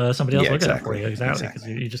to have somebody else look at it for you. Exactly, because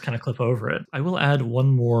you just kind of clip over it. I will add one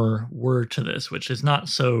more word to this, which is not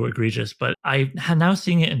so egregious, but I have now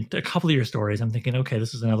seeing it in a couple of your stories. I'm thinking, okay,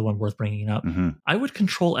 this is another one worth bringing up. Mm-hmm. I would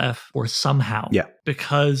Control F for somehow. Yeah.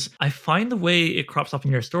 Because I find the way it crops up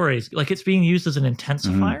in your stories, like it's being used as an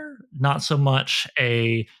intensifier, not so much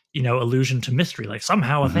a allusion to mystery, like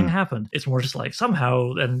somehow a thing happened. It's more just like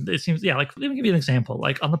somehow, and it seems, like, let me give you an example.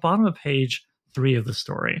 Like on the bottom of page 3 of the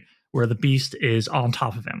story, where the beast is on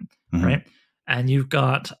top of him, right? And you've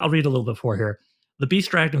got, I'll read a little bit before here. The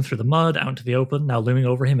beast dragged him through the mud, out into the open. Now looming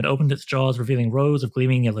over him, it opened its jaws, revealing rows of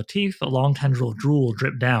gleaming yellow teeth. A long tendril of drool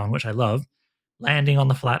dripped down, which I love, landing on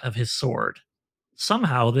the flat of his sword.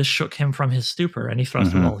 Somehow this shook him from his stupor, and he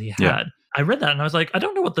thrust with all he had. Yeah. I read that and I was like, I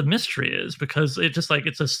don't know what the mystery is, because it just like,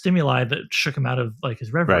 it's a stimuli that shook him out of like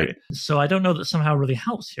his reverie. Right. So I don't know that somehow really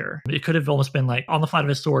helps here. It could have almost been like on the flat of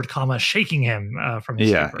his sword, shaking him from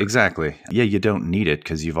his stupor. Exactly. Yeah, you don't need it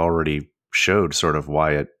because you've already showed sort of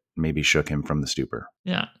why it maybe shook him from the stupor.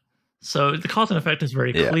 Yeah. So the cause and effect is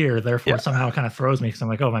very clear, therefore somehow it kind of throws me because I'm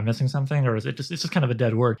like, oh, am I missing something? Or is it's just kind of a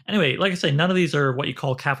dead word? Anyway, like I say, none of these are what you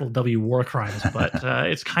call capital W war crimes, but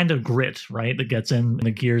it's kind of grit, right, that gets in the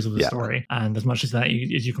gears of the story. And as much as that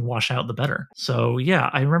as you can wash out, the better. So yeah,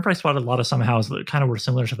 I remember I spotted a lot of somehows that kind of were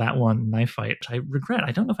similar to that one, Knife Fight, which I regret.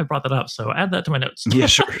 I don't know if I brought that up, so add that to my notes. Yeah,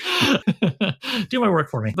 sure. Do my work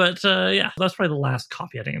for me. But that's probably the last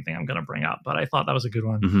copy editing thing I'm going to bring up, but I thought that was a good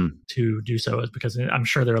one to do so, because I'm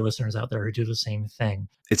sure there are listeners out there who do the same thing.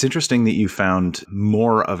 It's interesting that you found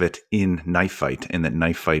more of it in Knife Fight, and that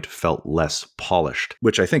Knife Fight felt less polished,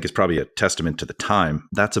 which I think is probably a testament to the time.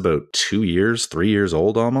 That's about 2 years, 3 years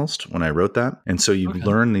old almost when I wrote that. And so you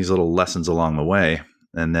learn these little lessons along the way.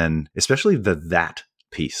 And then especially that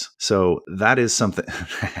piece. So that is something.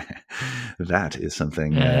 That is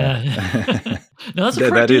something. No, that's a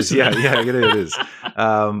correct that is. It is.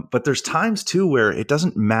 But there's times too where it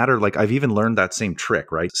doesn't matter. Like I've even learned that same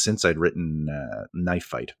trick, right? Since I'd written Knife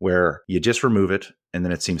Fight, where you just remove it and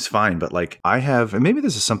then it seems fine. But like I have, and maybe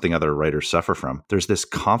this is something other writers suffer from. There's this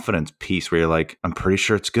confidence piece where you're like, I'm pretty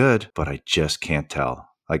sure it's good, but I just can't tell.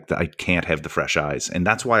 Like I can't have the fresh eyes. And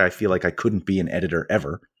that's why I feel like I couldn't be an editor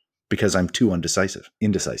ever, because I'm too indecisive.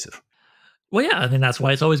 Well, yeah, I mean, that's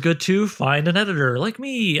why it's always good to find an editor like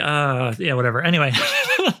me. Whatever. Anyway.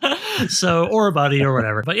 So, or a buddy or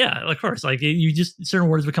whatever. But yeah, of course, like you just, certain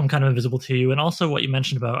words become kind of invisible to you. And also what you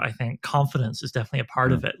mentioned about, I think, confidence is definitely a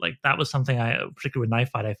part of it. Like that was something particularly with Knife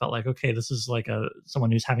Fight, I felt like, okay, this is like someone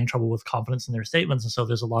who's having trouble with confidence in their statements. And so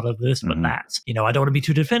there's a lot of this, but that, I don't want to be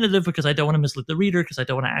too definitive because I don't want to mislead the reader, because I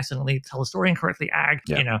don't want to accidentally tell a story incorrectly,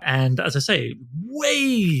 and as I say,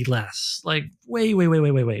 way less, like way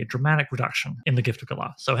dramatic reduction in The Gift of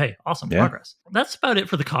Galah. So, hey, awesome progress. That's about it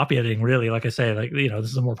for the copy editing, really. Like I say, like, this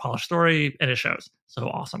is a more polished story and it shows. So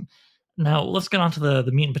awesome. Now let's get on to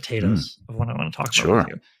the meat and potatoes of what I want to talk about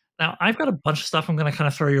with you. Now I've got a bunch of stuff I'm going to kind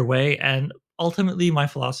of throw your way, and ultimately my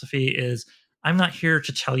philosophy is I'm not here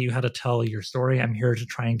to tell you how to tell your story. I'm here to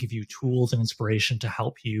try and give you tools and inspiration to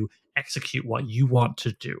help you execute what you want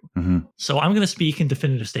to do. So I'm going to speak in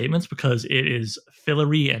definitive statements because it is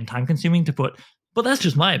fillery and time consuming to put, but that's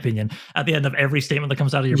just my opinion, at the end of every statement that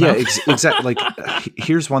comes out of your mouth. Yeah, exactly. Like,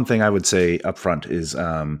 here's one thing I would say up front is,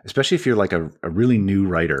 especially if you're like a really new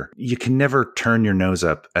writer, you can never turn your nose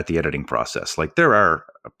up at the editing process. Like there are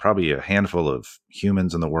probably a handful of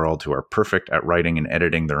humans in the world who are perfect at writing and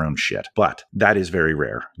editing their own shit, but that is very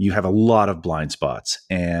rare. You have a lot of blind spots,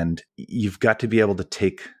 and you've got to be able to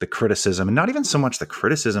take the criticism, and not even so much the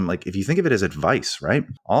criticism, like if you think of it as advice, right?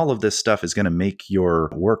 All of this stuff is going to make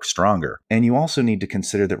your work stronger. And you also need to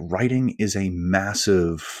consider that writing is a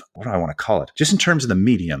massive, what do I want to call it? Just in terms of the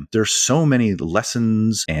medium, there's so many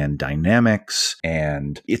lessons and dynamics,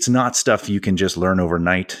 and it's not stuff you can just learn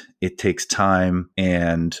overnight. It takes time.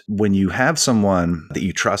 And when you have someone that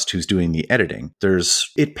you trust who's doing the editing,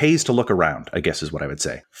 it pays to look around, I guess is what I would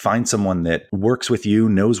say. Find someone that works with you,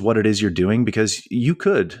 knows what it is you're doing, because you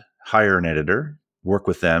could hire an editor. work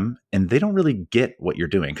with them and they don't really get what you're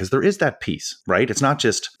doing, because there is that piece, right? It's not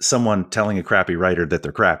just someone telling a crappy writer that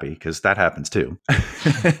they're crappy, because that happens too.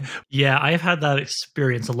 Yeah, I've had that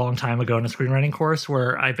experience a long time ago in a screenwriting course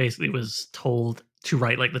where I basically was told to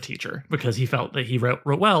write like the teacher because he felt that he wrote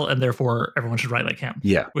well and therefore everyone should write like him.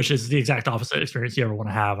 Yeah. Which is the exact opposite experience you ever want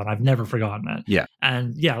to have. And I've never forgotten it. Yeah.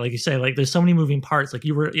 And yeah, like you say, like there's so many moving parts. Like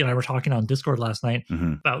you and I were talking on Discord last night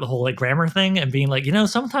about the whole like grammar thing and being like,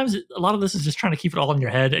 sometimes a lot of this is just trying to keep it all in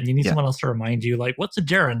your head and you need someone else to remind you like, what's a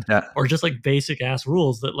gerund? Or just like basic ass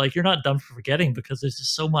rules that like you're not done for forgetting because there's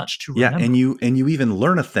just so much to remember. Yeah. And you even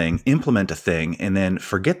learn a thing, implement a thing, and then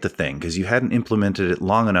forget the thing because you hadn't implemented it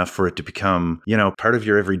long enough for it to become, part of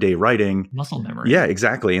your everyday writing. Muscle memory. Yeah,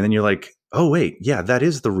 exactly. And then you're like, oh, wait, yeah, that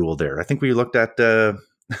is the rule there. I think we looked at the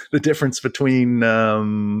difference between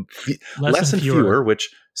less and fewer,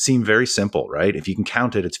 which seem very simple, right? If you can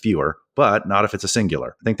count it, it's fewer, but not if it's a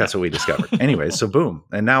singular. I think that's what we discovered. Anyways, so boom.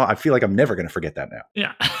 And now I feel like I'm never going to forget that now.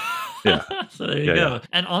 Yeah. Yeah. So there you go. Yeah.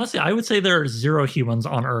 And honestly, I would say there are 0 humans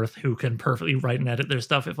on Earth who can perfectly write and edit their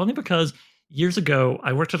stuff, if only because years ago,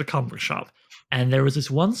 I worked at a comic book shop. And there was this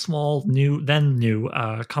one small new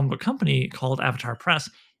comic book company called Avatar Press.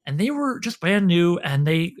 And they were just brand new and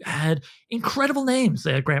they had incredible names.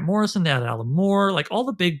 They had Grant Morrison, they had Alan Moore, like all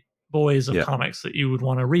the big boys of comics that you would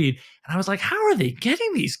want to read. And I was like, how are they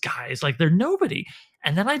getting these guys? Like they're nobody.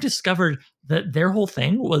 And then I discovered that their whole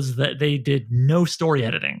thing was that they did no story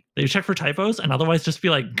editing. They would check for typos and otherwise just be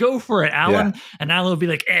like, go for it, Alan. Yeah. And Alan would be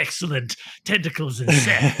like, excellent, tentacles and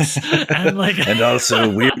sex. And also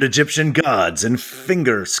weird Egyptian gods and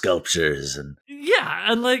finger sculptures.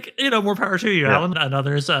 Yeah. And more power to you, Alan, and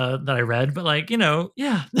others that I read. But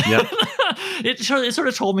yeah. It sort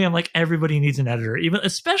of told me, I'm like, everybody needs an editor,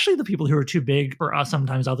 especially the people who are too big for us,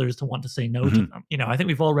 sometimes others to want to say no to them. I think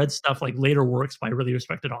we've all read stuff like later works by really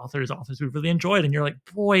respected authors we've really enjoyed. And you're like,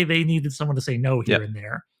 boy, they needed someone to say no here and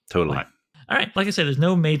there. Totally. But, all right. Like I said, there's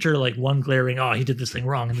no major one glaring, he did this thing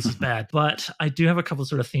wrong and this is bad. But I do have a couple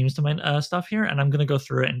sort of themes to my stuff here. And I'm going to go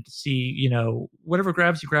through it and see, whatever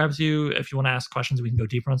grabs you. If you want to ask questions, we can go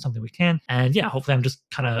deeper on something we can. And yeah, hopefully I'm just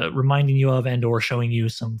kind of reminding you of and or showing you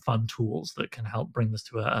some fun tools that can help bring this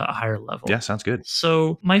to a higher level. Yeah, sounds good.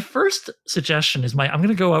 So my first suggestion is I'm going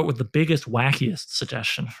to go out with the biggest, wackiest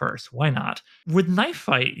suggestion first. Why not? With Knife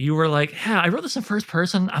Fight, you were like, I wrote this in first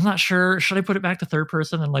person. I'm not sure. Should I put it back to third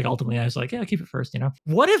person? And ultimately I was like, yeah, keep it first,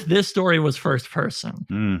 What if this story was first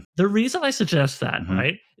person? The reason I suggest that,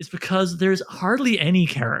 right, is because there's hardly any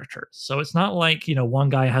characters. So it's not like, one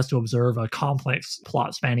guy has to observe a complex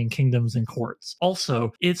plot spanning kingdoms and courts.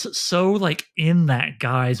 Also, it's so in that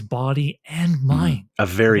guy's body and mind. A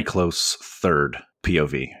very close third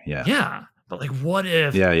POV. Yeah. Yeah. But what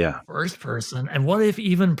if first person, and what if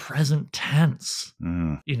even present tense,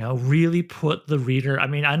 really put the reader, I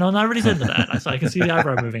know not everybody's into that, so I can see the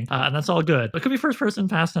eyebrow moving, and that's all good. It could be first person,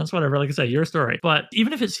 past tense, whatever, like I said, your story. But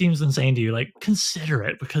even if it seems insane to you, consider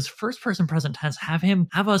it, because first person, present tense,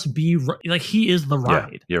 have us be, he is the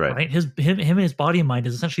ride. Yeah, you're right. Him and his body and mind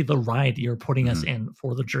is essentially the ride you're putting us in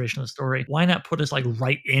for the duration of the story. Why not put us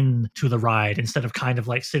right into the ride instead of kind of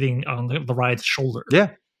sitting on the ride's shoulder? Yeah.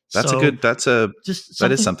 That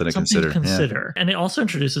is something to consider. Yeah. And it also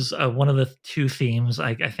introduces one of the 2 themes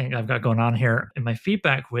I think I've got going on here in my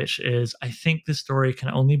feedback, which is I think this story can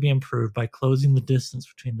only be improved by closing the distance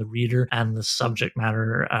between the reader and the subject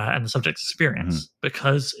matter and the subject's experience.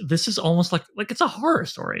 Because this is almost like it's a horror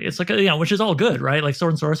story. It's which is all good, right?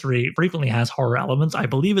 Sword and Sorcery frequently has horror elements. I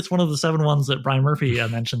believe it's one of the 7 ones that Brian Murphy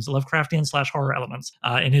mentions, Lovecraftian/horror elements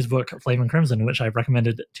in his book Flame and Crimson, which I've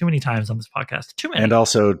recommended too many times on this podcast. Too many. And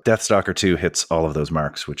also Deathstalker 2 hits all of those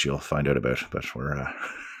marks, which you'll find out about, but we're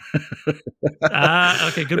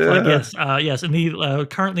okay, good plug. Yes, and the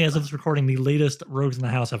currently, as of this recording, the latest Rogues in the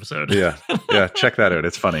House episode. yeah, check that out.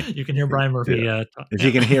 It's funny. You can hear Brian Murphy. If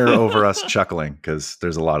you can hear over us chuckling, because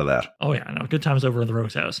there's a lot of that. Oh yeah, no, good times over in the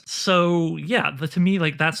Rogues House. So yeah, to me,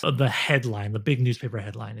 that's the headline, the big newspaper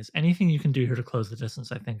headline is anything you can do here to close the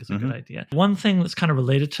distance. I think is a good idea. One thing that's kind of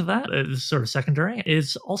related to that, is sort of secondary,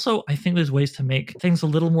 is also I think there's ways to make things a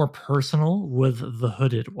little more personal with the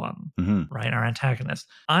hooded one, right? Our antagonist.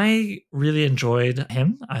 I really enjoyed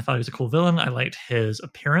him. I thought he was a cool villain. I liked his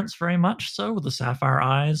appearance very much so, with the sapphire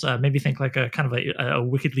eyes. Maybe think like a kind of a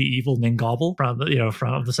wickedly evil Ningobble from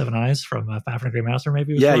the 7 Eyes from Fafnir and Grey Mouse, or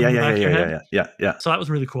maybe yeah. So that was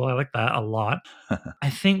really cool. I like that a lot. I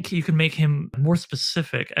think you can make him more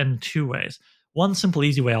specific in 2 ways. One simple,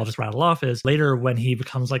 easy way I'll just rattle off is later when he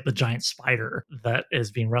becomes like the giant spider that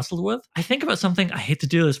is being wrestled with. I think about something, I hate to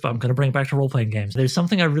do this, but I'm going to bring it back to role-playing games. There's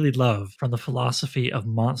something I really love from the philosophy of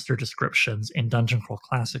monster descriptions in Dungeon Crawl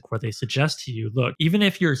Classic, where they suggest to you, look, even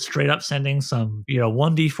if you're straight up sending some,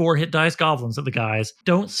 1d4 hit dice goblins at the guys,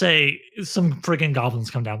 don't say some friggin' goblins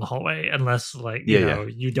come down the hallway unless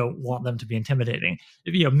you don't want them to be intimidating.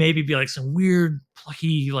 Maybe be like some weird,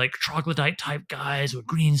 plucky, like troglodyte type guys with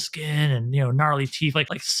green skin and, gnarly teeth,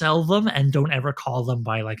 like sell them and don't ever call them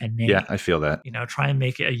by like a name. Yeah, I feel that. Try and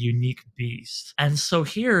make it a unique beast. And so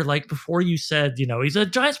here, like before you said, he's a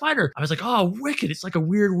giant spider, I was like, oh, wicked. It's like a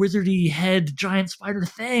weird wizardy head giant spider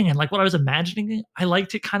thing. And like what I was imagining, I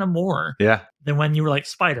liked it kind of more. Yeah. Than when you were like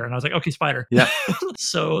spider. And I was like, okay, spider. Yeah.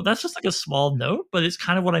 So that's just like a small note, but it's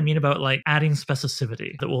kind of what I mean about like adding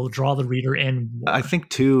specificity that will draw the reader in more. I think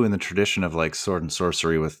too, in the tradition of like sword and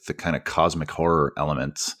sorcery with the kind of cosmic horror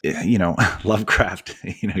elements, Lovecraft,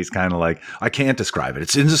 he's kind of like, I can't describe it.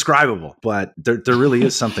 It's indescribable, but there really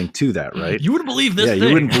is something to that, right? You wouldn't believe this thing. Yeah,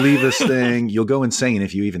 you wouldn't believe this thing. You'll go insane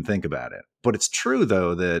if you even think about it. But it's true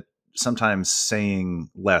though, that sometimes saying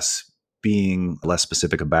less, being less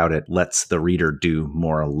specific about it, lets the reader do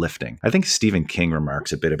more lifting. I think Stephen King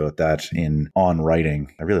remarks a bit about that in On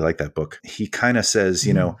Writing. I really like that book. He kind of says,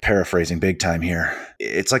 paraphrasing big time here,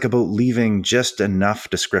 it's like about leaving just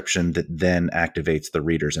enough description that then activates the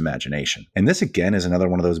reader's imagination. And this again is another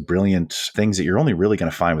one of those brilliant things that you're only really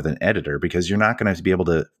going to find with an editor, because you're not going to be able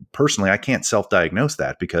to, personally, I can't self-diagnose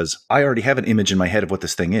that because I already have an image in my head of what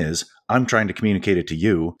this thing is. I'm trying to communicate it to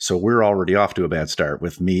you. So we're already off to a bad start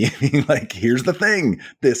with me being like, here's the thing.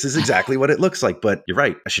 This is exactly what it looks like. But you're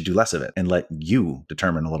right. I should do less of it and let you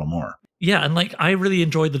determine a little more. Yeah, and like I really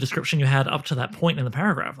enjoyed the description you had up to that point in the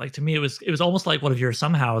paragraph. Like to me, it was almost like one of your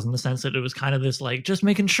somehows in the sense that it was kind of this like just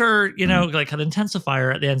making sure, like an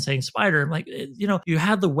intensifier at the end saying spider. I'm like, you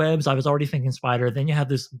had the webs. I was already thinking spider. Then you had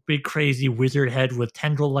this big crazy wizard head with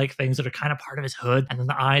tendril-like things that are kind of part of his hood, and then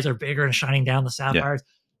the eyes are bigger and shining down the sapphires.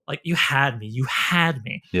 Yeah. Like you had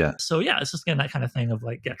me. Yeah. So yeah, it's just again that kind of thing of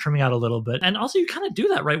like, trimming out a little bit. And also you kind of do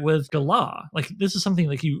that right with Galah. Like this is something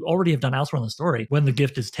like you already have done elsewhere in the story. When the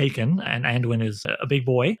gift is taken and Anduin is a big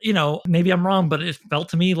boy, maybe I'm wrong, but it felt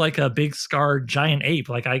to me like a big scarred giant ape.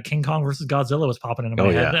 Like King Kong versus Godzilla was popping into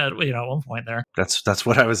my head at one point there. That's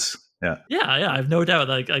what I was... Yeah. I have no doubt.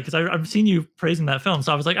 Like, because I've seen you praising that film,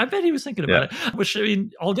 so I was like, I bet he was thinking about it. Which I mean,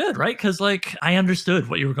 all good, right? Because like I understood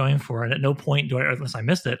what you were going for, and at no point unless I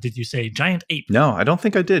missed it, did you say giant ape? No, I don't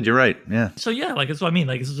think I did. You're right. Yeah. So yeah, like that's what I mean.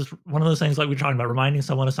 Like it's just one of those things like we're talking about, reminding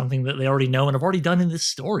someone of something that they already know and have already done in this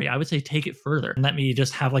story. I would say take it further and let me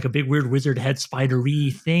just have like a big weird wizard head spidery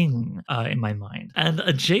thing in my mind. And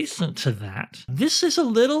adjacent to that, this is a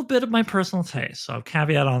little bit of my personal taste. So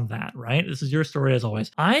caveat on that, right? This is your story as always.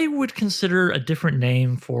 I would consider a different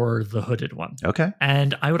name for the hooded one. Okay.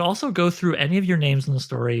 And I would also go through any of your names in the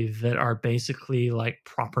story that are basically like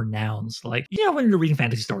proper nouns. Like, when you're reading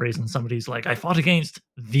fantasy stories and somebody's like, I fought against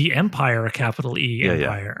the Empire, capital E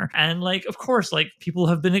Empire. Yeah. And like, of course, like people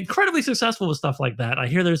have been incredibly successful with stuff like that. I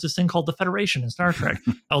hear there's this thing called the Federation in Star Trek,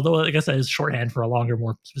 although I guess that is shorthand for a longer,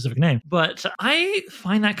 more specific name. But I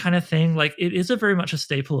find that kind of thing, like it is a very much a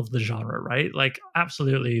staple of the genre, right? Like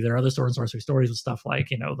absolutely, there are other sword and sorcery stories with stuff like,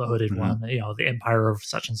 the hooded one, the Empire of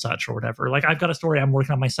such and such or whatever. Like I've got a story I'm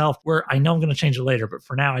working on myself where I know I'm going to change it later, but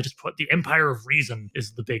for now I just put the Empire of Reason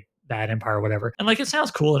is the big bad empire or whatever. And like it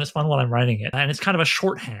sounds cool and it's fun while I'm writing it. And it's kind of a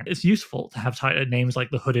shorthand. It's useful to have names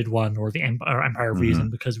like the Hooded One or the Empire of Reason,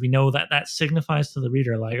 because we know that signifies to the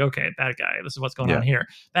reader like, okay, bad guy, this is what's going on here.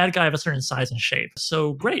 Bad guy of a certain size and shape.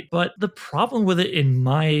 So great. But the problem with it, in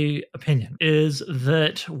my opinion, is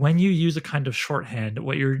that when you use a kind of shorthand,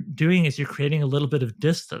 what you're doing is you're creating a little bit of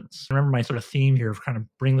distance. Remember my sort of theme here of kind of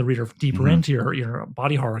bring the reader deeper into your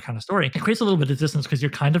body horror kind of story. It creates a little bit of distance because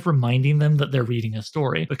you're kind of reminding them that they're reading a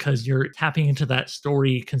story, because you're tapping into that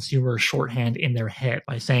story consumer shorthand in their head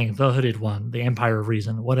by saying the Hooded One, the Empire of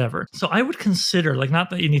Reason, whatever. So I would consider, like,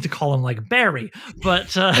 not that you need to call him like Barry,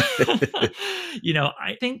 but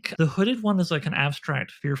I think the Hooded One is like an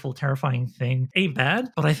abstract, fearful, terrifying thing. Ain't bad,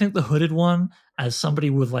 but I think the Hooded One as somebody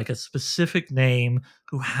with like a specific name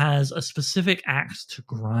who has a specific axe to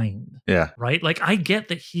grind. Yeah. Right? Like I get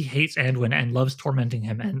that he hates Anduin and loves tormenting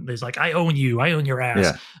him and is like, I own you, I own your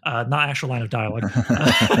ass. Yeah. Not actual line of dialogue.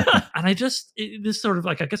 And this sort of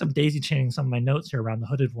like, I guess I'm daisy chaining some of my notes here around the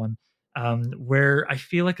Hooded One. where I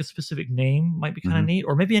feel like a specific name might be kind of neat,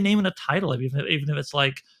 or maybe a name and a title, even if it's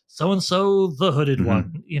like so and so the Hooded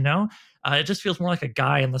One, it just feels more like a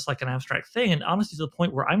guy and less like an abstract thing. And honestly, to the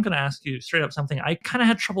point where I'm going to ask you straight up something I kind of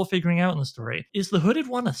had trouble figuring out in the story: is the Hooded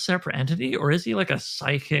One a separate entity, or is he like a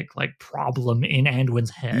psychic like problem in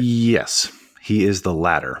Anduin's head? Yes. He is the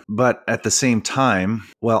latter. But at the same time,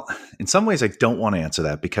 well, in some ways I don't want to answer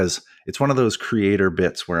that, because it's one of those creator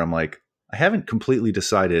bits where I'm like, I haven't completely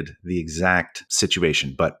decided the exact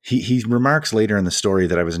situation, but he remarks later in the story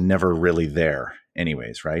that I was never really there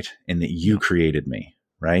anyways, right? And that you created me,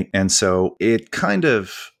 right? And so it kind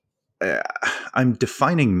of, I'm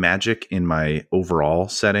defining magic in my overall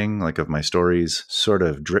setting, like of my stories, sort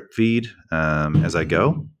of drip feed as I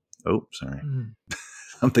go. Oh, sorry.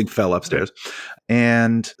 Something fell upstairs.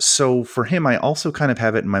 And so for him, I also kind of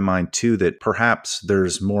have it in my mind too, that perhaps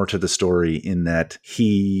there's more to the story in that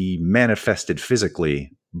he manifested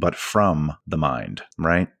physically, but from the mind,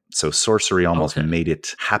 right? So sorcery almost made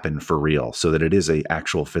it happen for real, so that it is a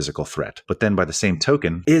actual physical threat. But then by the same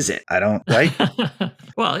token, is it? I don't, right?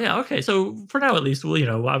 Well, yeah, okay. So for now, at least,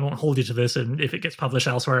 well, I won't hold you to this. And if it gets published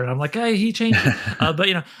elsewhere, and I'm like, hey, he changed it. But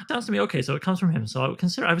it sounds to me, okay, so it comes from him. So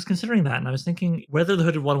I was considering that, and I was thinking whether the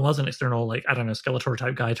Hooded One was an external, like, I don't know, Skeletor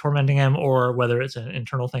type guy tormenting him, or whether it's an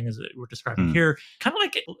internal thing, as we're describing here. Kind of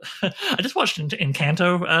like, I just watched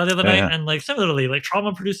Encanto the other night, and like similarly, like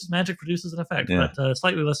trauma produces magic, produces an effect, but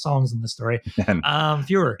slightly less songs in this story,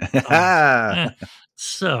 fewer.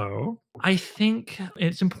 So I think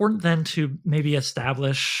it's important then to maybe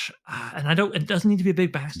establish, and it doesn't need to be a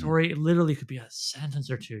big backstory. It literally could be a sentence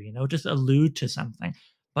or two, just allude to something.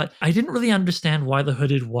 But I didn't really understand why the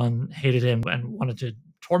Hooded One hated him and wanted to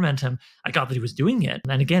torment him. I got that he was doing it.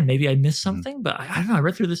 And again, maybe I missed something, but I don't know. I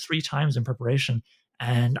read through this 3 times in preparation,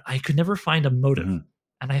 and I could never find a motive.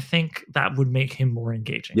 And I think that would make him more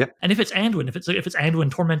engaging. Yep. And if it's Anduin, if it's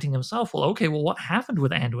Anduin tormenting himself, well, what happened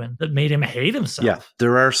with Anduin that made him hate himself? Yeah,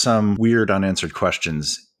 there are some weird unanswered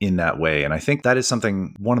questions in that way. And I think that is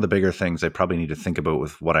one of the bigger things I probably need to think about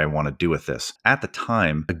with what I want to do with this. At the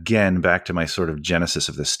time, again, back to my sort of genesis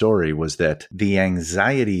of this story, was that the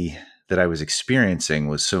anxiety that I was experiencing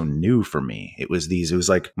was so new for me. It was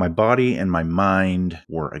like my body and my mind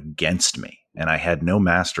were against me, and I had no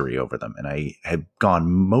mastery over them. And I had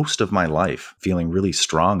gone most of my life feeling really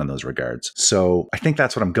strong in those regards. So I think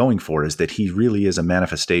that's what I'm going for, is that he really is a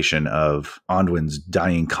manifestation of Anduin's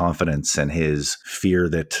dying confidence and his fear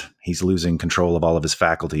that he's losing control of all of his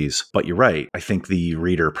faculties. But you're right. I think the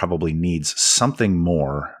reader probably needs something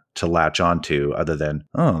more to latch onto, other than,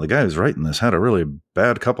 oh, the guy who's writing this had a really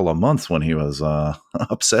bad couple of months when he was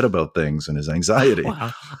upset about things and his anxiety.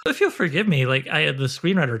 Wow. If you'll forgive me, like I had the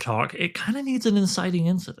screenwriter talk, it kind of needs an inciting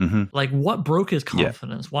incident. Like what broke his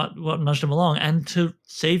confidence? What nudged him along? And to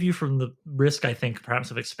save you from the risk, I think,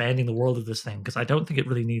 perhaps of expanding the world of this thing, because I don't think it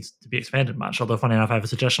really needs to be expanded much. Although, funny enough, I have a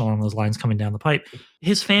suggestion along those lines coming down the pipe.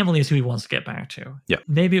 His family is who he wants to get back to. Yeah.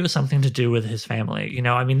 Maybe it was something to do with his family.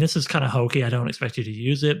 I mean, this is kind of hokey. I don't expect you to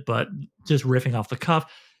use it, but just riffing off the cuff,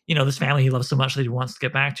 this family he loves so much that he wants to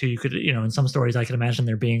get back to. You could, in some stories, I can imagine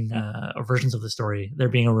there being versions of the story, there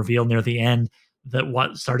being a reveal near the end that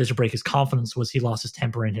what started to break his confidence was he lost his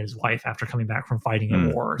temper in his wife after coming back from fighting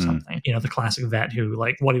a war or something. The classic vet who,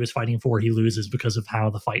 like, what he was fighting for, he loses because of how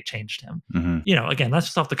the fight changed him. Again, that's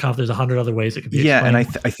just off the cuff. There's 100 other ways it could be explained. And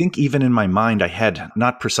I think even in my mind, I had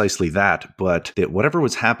not precisely that, but that whatever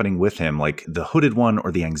was happening with him, like the Hooded One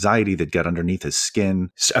or the anxiety that got underneath his skin,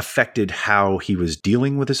 affected how he was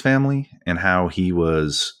dealing with his family and how he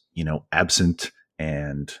was, absent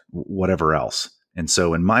and whatever else. And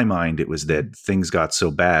so in my mind, it was that things got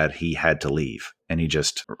so bad, he had to leave. And he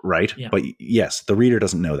just, right? Yeah. But yes, the reader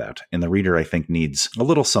doesn't know that. And the reader, I think, needs a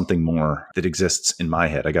little something more that exists in my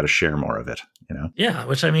head. I got to share more of it, Yeah,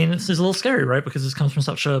 which, I mean, it's a little scary, right? Because this comes from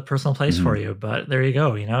such a personal place for you. But there you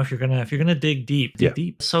go. If you're gonna dig deep, dig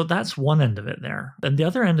deep. So that's one end of it there. And the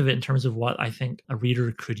other end of it, in terms of what I think a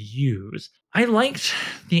reader could use, I liked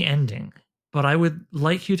the ending. But I would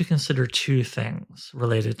like you to consider 2 things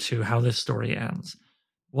related to how this story ends.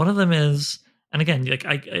 One of them is, and again,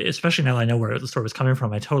 like especially now I know where the story was coming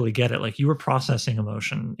from, I totally get it. Like, you were processing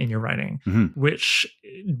emotion in your writing, which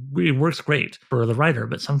it works great for the writer,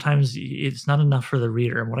 but sometimes it's not enough for the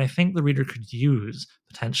reader. And what I think the reader could use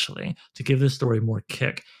potentially to give this story more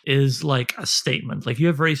kick is like a statement. Like, you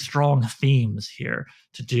have very strong themes here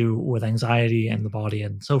to do with anxiety and the body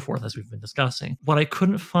and so forth, as we've been discussing. What I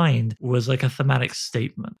couldn't find was like a thematic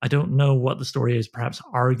statement. I don't know what the story is perhaps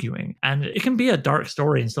arguing. And it can be a dark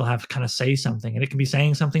story and still have to kind of say something. And it can be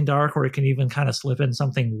saying something dark, or it can even kind of slip in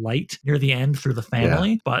something light near the end through the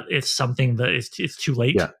family. But it's something that it's too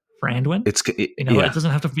late for Anduin. It Yeah,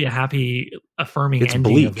 doesn't have to be a happy, affirming It's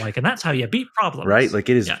ending bleak. of like, and that's how you beat problems. Right? Like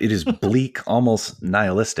it is Yeah. it is bleak, almost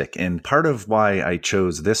nihilistic. And part of why I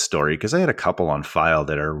chose this story, because I had a couple on file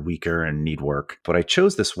that are weaker and need work, but I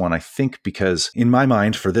chose this one, I think, because in my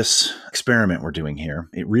mind, for this experiment we're doing here,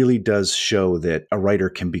 it really does show that a writer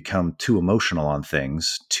can become too emotional on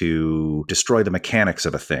things to destroy the mechanics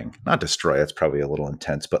of a thing. Not destroy, that's probably a little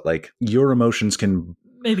intense, but like your emotions can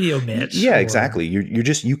maybe omit. Yeah, exactly.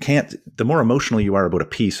 You can't, the more emotional you are about a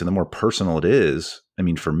piece and the more personal it is, I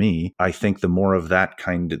mean, for me, I think the more of that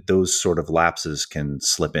those sort of lapses can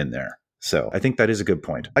slip in there. So I think that is a good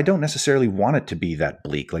point. I don't necessarily want it to be that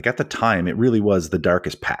bleak. Like at the time, it really was the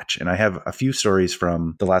darkest patch. And I have a few stories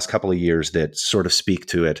from the last couple of years that sort of speak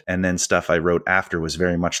to it. And then stuff I wrote after was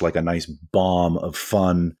very much like a nice bomb of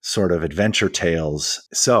fun sort of adventure tales.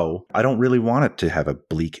 So I don't really want it to have a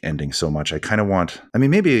bleak ending so much. I kind of want, I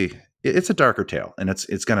mean, maybe it's a darker tale and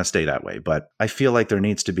it's going to stay that way. But I feel like there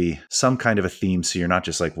needs to be some kind of a theme. So you're not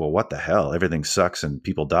just like, well, what the hell? Everything sucks and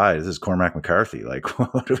people die. This is Cormac McCarthy. Like,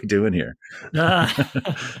 what are we doing here? Well,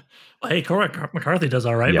 hey, Cormac McCarthy does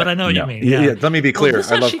all right, but I know what you mean. Yeah. Let me be clear.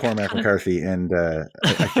 I love Cormac McCarthy, and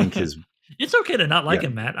I think his. It's okay to not like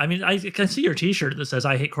him, Matt. I mean, I can see your T-shirt that says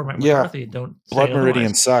 "I hate Cormac Yeah. McCarthy." Don't Blood say Meridian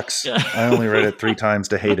otherwise. sucks. Yeah. I only read it 3 times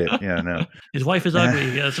to hate it. Yeah, no. His wife is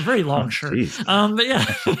ugly. Yeah, it's a very long shirt. Geez. But yeah.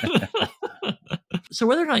 So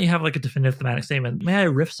whether or not you have like a definitive thematic statement, may I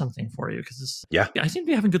riff something for you? Because I seem to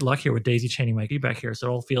be having good luck here with Daisy chaining my feedback here, so it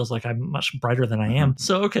all feels like I'm much brighter than I am.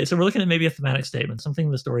 So so we're looking at maybe a thematic statement, something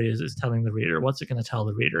the story is telling the reader. What's it going to tell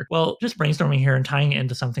the reader? Well, just brainstorming here and tying it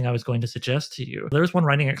into something I was going to suggest to you. There's one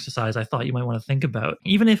writing exercise I thought you might want to think about.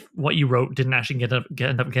 Even if what you wrote didn't actually end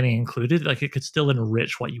up getting included, like it could still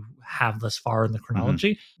enrich what you have thus far in the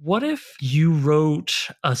chronology. What if you wrote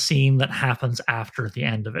a scene that happens after the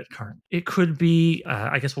end of it, Karn? It could be,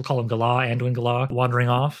 I guess we'll call him Galah, Anduin Galah, wandering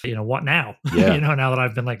off. What now? Yeah. Now that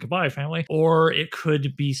I've been like, goodbye, family. Or it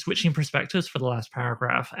could be switching perspectives for the last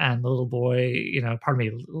paragraph, and the little boy,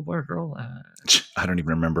 little boy or girl? I don't even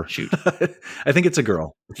remember. Shoot. I think it's a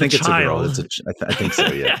girl. I think it's a girl. I think so,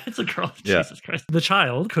 yeah. Yeah, it's a girl. Yeah. Jesus Christ. The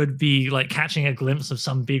child could be like catching a glimpse of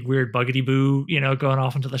some big weird buggity boo, going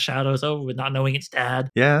off into the shadows, not knowing it's dad.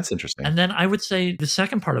 Yeah, that's interesting. And then I would say the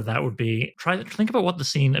second part of that would be try to think about what the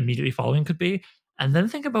scene immediately following could be. And then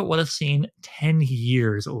think about what a scene 10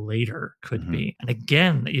 years later could be. And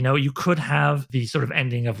again, you could have the sort of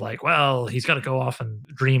ending of like, well, he's got to go off and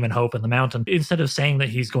dream and hope in the mountain. Instead of saying that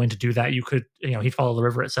he's going to do that, you could, he'd follow the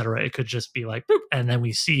river, etc. It could just be like, boop, and then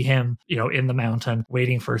we see him, in the mountain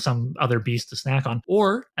waiting for some other beast to snack on.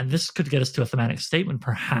 Or, and this could get us to a thematic statement,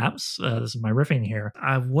 perhaps, this is my riffing here.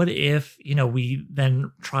 What if, we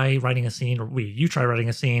then try writing a scene, or you try writing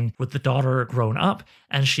a scene with the daughter grown up,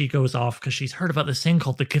 and she goes off because she's heard about this thing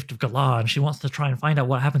called the Gift of Galah, and she wants to try and find out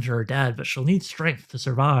what happened to her dad, but she'll need strength to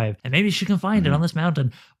survive, and maybe she can find it on this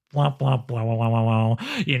mountain. Womp, womp, wow, wow, wow,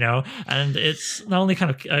 wow, and it's not only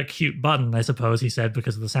kind of a cute button, I suppose he said,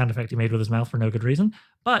 because of the sound effect he made with his mouth for no good reason,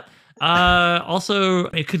 but also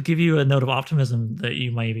it could give you a note of optimism that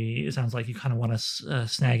you maybe, it sounds like you kind of want to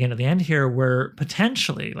snag in at the end here, where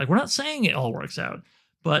potentially, like, we're not saying it all works out,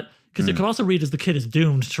 but because it could also read as the kid is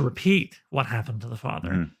doomed to repeat what happened to the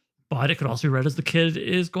father. But it could also be read as the kid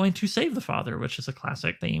is going to save the father, which is a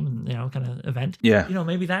classic theme, kind of event. Yeah.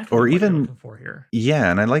 Maybe that could or be what even you're looking for here. Yeah,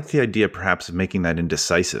 and I like the idea perhaps of making that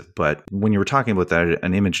indecisive. But when you were talking about that,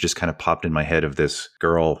 an image just kind of popped in my head of this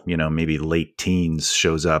girl, maybe late teens,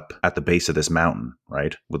 shows up at the base of this mountain,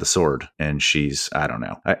 right, with a sword, and she's, I don't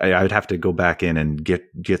know. I would have to go back in and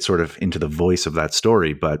get sort of into the voice of that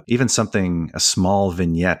story. But even a small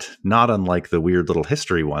vignette, not unlike the weird little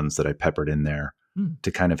history ones that I peppered in there,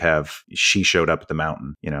 to kind of have, she showed up at the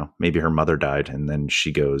mountain, maybe her mother died, and then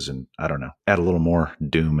she goes and, I don't know, add a little more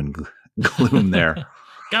doom and gloom there.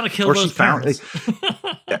 Gotta kill those parents.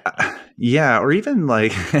 Yeah, or even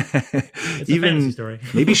like, it's a fantasy story.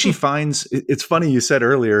 Maybe she finds, it's funny you said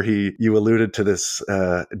earlier, you alluded to this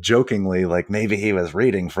jokingly, like maybe he was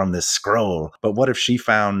reading from this scroll, but what if she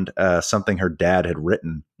found something her dad had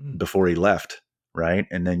written before he left? Right.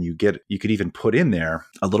 And then you could even put in there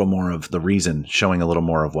a little more of the reason, showing a little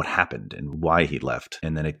more of what happened and why he left.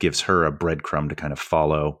 And then it gives her a breadcrumb to kind of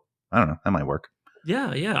follow. I don't know. That might work.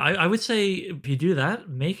 Yeah. I would say if you do that,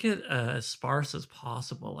 make it as sparse as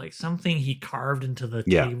possible. Like something he carved into the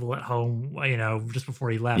Yeah. table at home, just before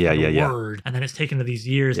he left, Yeah, like yeah, a yeah. word. And then it's taken to these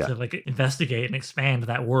years Yeah. to like investigate and expand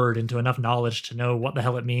that word into enough knowledge to know what the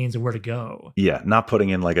hell it means and where to go. Yeah, not putting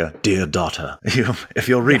in like a dear daughter. If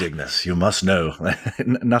you're reading this, you must know.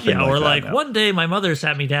 Nothing Yeah, like or that. like No. one day my mother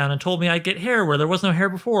sat me down and told me I'd get hair where there was no hair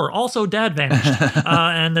before. Also, dad vanished.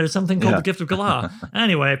 And there's something called Yeah. the gift of Galah.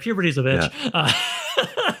 Anyway, puberty's a bitch.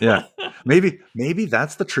 Yeah. Maybe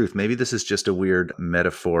that's the truth. Maybe this is just a weird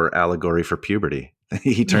metaphor allegory for puberty.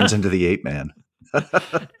 He turns into the ape man.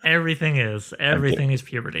 Everything is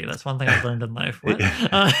puberty. That's one thing I've learned in life. What?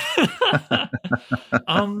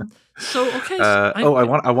 So okay.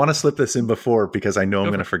 I want to slip this in before because I know I'm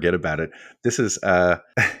going to forget about it. This is the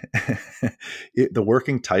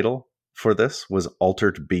working title for this was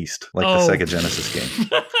Altered Beast, like the Sega Genesis game.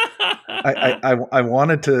 I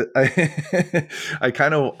wanted to. I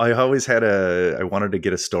wanted to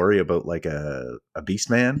get a story about like a beast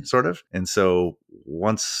man sort of, and so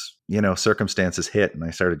once circumstances hit and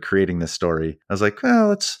I started creating this story, I was like,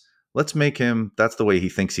 well, let's make him. That's the way he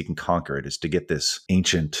thinks he can conquer it, is to get this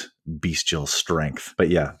ancient bestial strength. But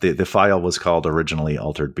yeah, the file was called originally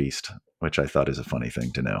Altered Beast, which I thought is a funny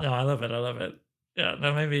thing to know. No, I love it. Yeah,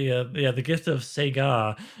 that may be the gift of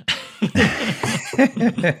Sega.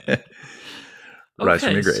 Rise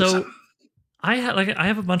from your graves. So I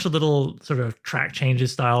have a bunch of little sort of track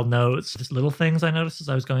changes style notes, just little things I noticed as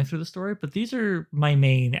I was going through the story, but these are my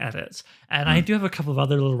main edits. And I do have a couple of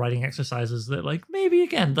other little writing exercises that like maybe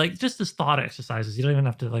again, like just as thought exercises. You don't even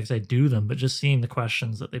have to like say do them, but just seeing the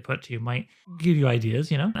questions that they put to you might give you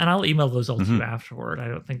ideas, And I'll email those all to you afterward. I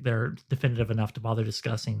don't think they're definitive enough to bother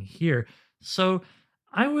discussing here. So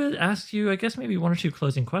I would ask you, I guess maybe one or two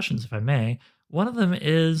closing questions, if I may. One of them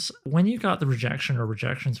is, when you got the rejection or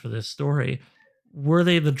rejections for this story, were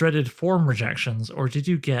they the dreaded form rejections, or did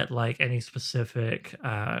you get like any specific,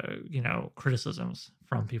 criticisms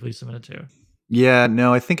from people you submitted to? Yeah,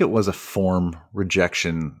 no, I think it was a form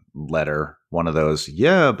rejection letter. One of those,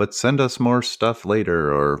 yeah, but send us more stuff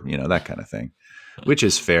later, or, that kind of thing. Which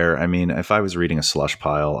is fair. I mean, if I was reading a slush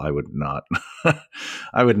pile, I would not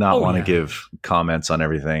want to give comments on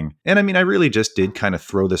everything. And I mean, I really just did kind of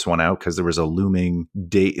throw this one out because there was a looming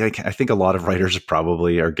date. I think a lot of writers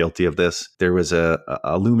probably are guilty of this. There was a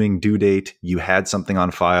looming due date. You had something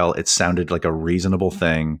on file. It sounded like a reasonable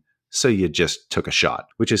thing. So you just took a shot,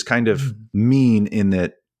 which is kind of mean in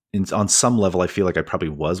that on some level, I feel like I probably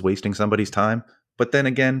was wasting somebody's time. But then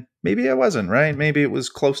again, maybe I wasn't, right? Maybe it was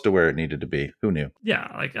close to where it needed to be. Who knew?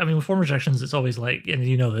 Yeah, with form rejections, it's always like, and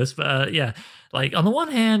you know this, but like on the one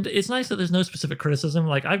hand, it's nice that there's no specific criticism.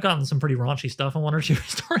 Like I've gotten some pretty raunchy stuff on one or two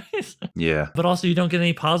stories. Yeah. But also you don't get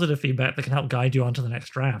any positive feedback that can help guide you onto the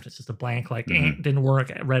next draft. It's just a blank, like, didn't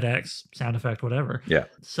work, red X, sound effect, whatever. Yeah.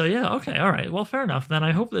 So yeah, okay, all right. Well, fair enough. Then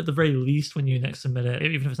I hope that at the very least when you next submit it,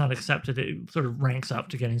 even if it's not accepted, it sort of ranks up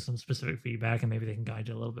to getting some specific feedback and maybe they can guide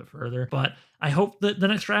you a little bit further. But I hope that the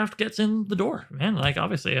next draft gets in the door, man. Like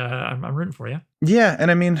obviously I'm rooting for you. Yeah. And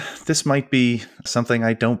I mean, this might be something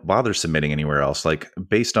I don't bother submitting anywhere else. Like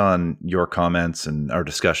based on your comments and our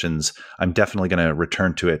discussions, I'm definitely going to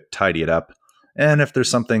return to it, tidy it up. And if there's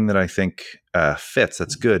something that I think fits,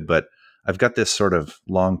 that's good. But I've got this sort of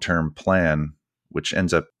long-term plan, which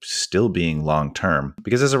ends up still being long-term,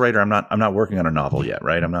 because as a writer, I'm not working on a novel yet,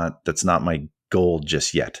 right? That's not my goal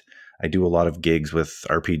just yet. I do a lot of gigs with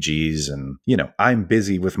RPGs and, I'm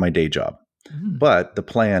busy with my day job. But the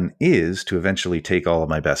plan is to eventually take all of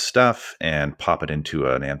my best stuff and pop it into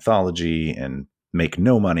an anthology and make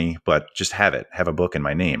no money, but just have a book in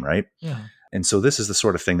my name, right? Yeah. And so this is the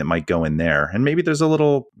sort of thing that might go in there. And maybe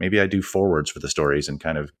maybe I do forwards for the stories and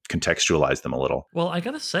kind of contextualize them a little. Well, I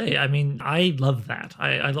got to say, I mean, I love that.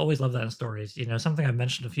 I always love that in stories. Something I've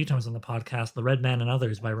mentioned a few times on the podcast, The Red Man and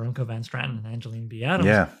Others by Remco Van Straten and Angeline B. Adams.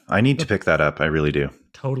 Yeah, I need to pick that up. I really do.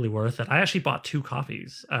 Totally worth it. I actually bought 3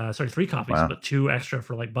 copies, but 2 extra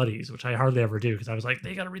for like buddies, which I hardly ever do because I was like,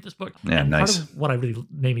 they got to read this book. Yeah, and nice. Part of what I really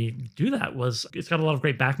made me do that was it's got a lot of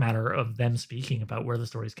great back matter of them speaking about where the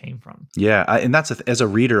stories came from. Yeah, and that's as a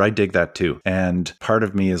reader, I dig that too. And part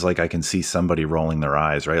of me is like, I can see somebody rolling their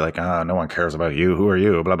eyes, right? Like, no one cares about you. Who are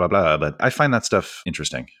you? Blah, blah, blah. But I find that stuff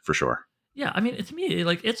interesting for sure. Yeah, I mean, to me,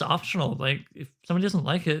 like, it's optional. Like, if somebody doesn't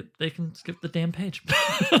like it, they can skip the damn page.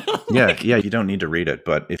 Yeah, you don't need to read it.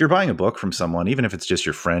 But if you're buying a book from someone, even if it's just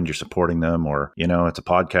your friend, you're supporting them, or, it's a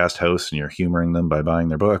podcast host and you're humoring them by buying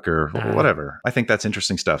their book or whatever. I think that's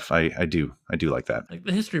interesting stuff. I do like that. Like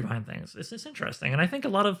the history behind things. It's interesting. And I think a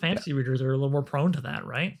lot of fantasy readers are a little more prone to that,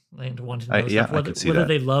 right? Like to want to know stuff, whether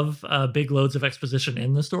they love big loads of exposition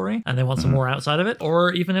in the story and they want some more outside of it,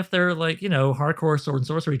 or even if they're like, hardcore sword and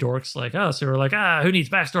sorcery dorks like us who are like, who needs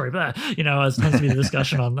backstory? Blah. As tends to be the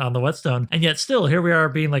discussion on the Whetstone. And yet still, here we are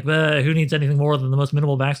being like, who needs anything more than the most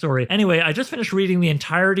minimal backstory? Anyway, I just finished reading the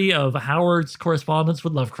entirety of Howard's correspondence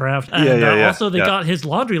with Lovecraft. And also they got his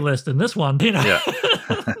laundry list in this one, Yeah.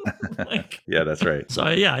 Yeah, that's right. So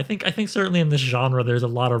I think certainly in this genre, there's a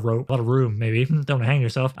lot of room, maybe don't hang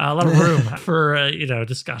yourself, a lot of room for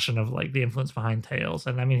discussion of like the influence behind tales.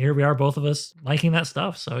 And I mean, here we are, both of us liking that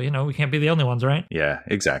stuff. So we can't be the only ones, right? Yeah,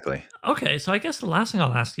 exactly. Okay, so I guess the last thing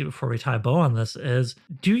I'll ask you before we tie a bow on this is,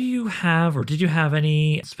 did you have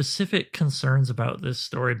any specific concerns about this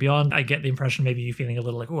story beyond, I get the impression maybe you feeling a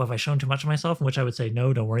little like, oh, have I shown too much of myself? In which I would say,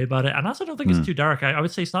 no, don't worry about it. And I also don't think it's too dark. I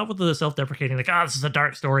would say it's not with the self-deprecating, like, this is a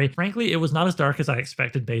dark story. Frankly, it was not as dark as I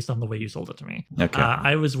expected based on the way you sold it to me. Okay.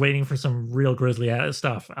 I was waiting for some real grisly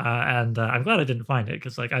stuff, and I'm glad I didn't find it,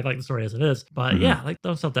 because like I like the story as it is. But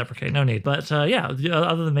don't self-deprecate, no need. But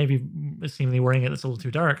other than maybe seemingly worrying it's a little too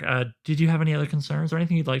dark, did you have any other concerns or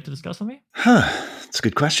anything you'd like to discuss with me? That's a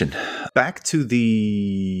good question. Back to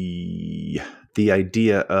the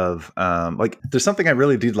idea of there's something I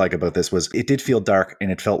really did like about this was it did feel dark and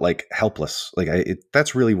it felt like helpless. Like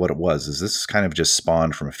that's really what it was. Is this kind of just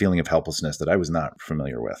spawned from a feeling of helplessness that I was not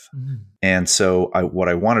familiar with. And so what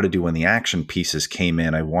I wanted to do when the action pieces came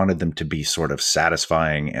in, I wanted them to be sort of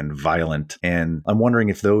satisfying and violent. And I'm wondering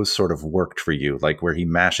if those sort of worked for you, like where he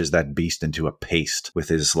mashes that beast into a paste with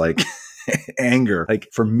his like anger. Like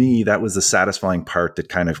for me, that was the satisfying part that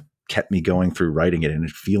kind of kept me going through writing it, and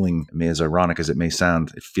it feeling, as ironic as it may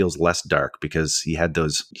sound, it feels less dark because he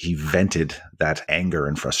vented that anger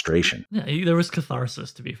and frustration. Yeah, there was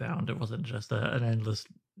catharsis to be found. It wasn't just an endless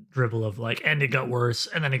dribble of like, and it got worse,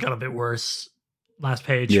 and then it got a bit worse. Last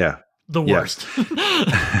page. Yeah. The worst.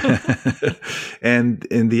 And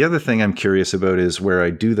the other thing I'm curious about is where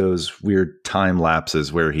I do those weird time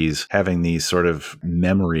lapses where he's having these sort of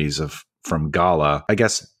memories from Gala. I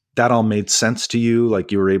guess that all made sense to you?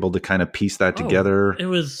 Like you were able to kind of piece that together? It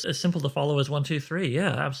was as simple to follow as 1, 2, 3. Yeah,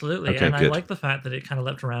 absolutely. Okay, and good. I like the fact that it kind of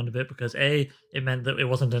leapt around a bit because it meant that it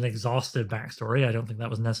wasn't an exhaustive backstory. I don't think that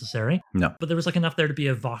was necessary. No. But there was like enough there to be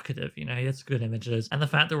evocative, he had some good images. And the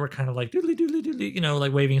fact that we're kind of like doodly doodly doodly,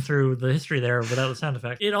 like waving through the history there without the sound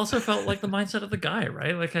effect. It also felt like the mindset of the guy,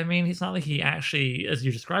 right? Like, I mean, it's not like he actually, as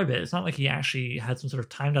you describe it, it's not like he actually had some sort of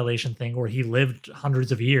time dilation thing where he lived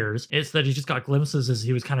hundreds of years. It's that he just got glimpses as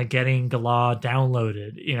he was kind of getting Galah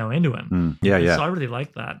downloaded, into him. Yeah. So I really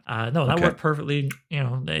like that. That worked perfectly,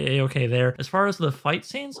 okay there. As far as the fight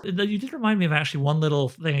scenes, you did remind me of actually one little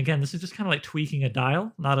thing. Again, this is just kind of like tweaking a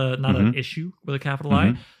dial, not an issue with a capital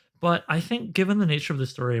I. But I think given the nature of the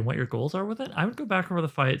story and what your goals are with it, I would go back over the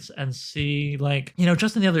fights and see, like,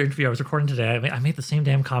 just in the other interview I was recording today, I made the same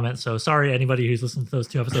damn comment. So sorry, anybody who's listened to those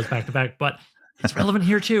 2 episodes back to back, but it's relevant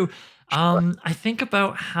here too. I think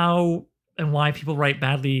about how and why people write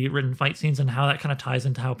badly written fight scenes and how that kind of ties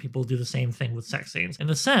into how people do the same thing with sex scenes, in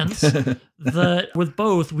the sense that with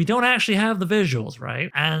both, we don't actually have the visuals, right?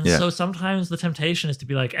 And so sometimes the temptation is to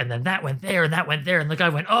be like, and then that went there and that went there. And the guy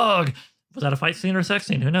went, ugh. Was that a fight scene or a sex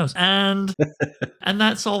scene? Who knows? And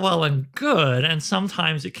that's all well and good. And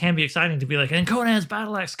sometimes it can be exciting to be like, and Conan's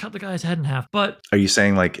battle axe cut the guy's head in half. But are you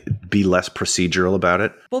saying like be less procedural about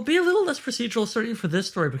it? Well, be a little less procedural, certainly for this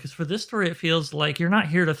story, because for this story, it feels like you're not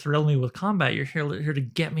here to thrill me with combat. You're here to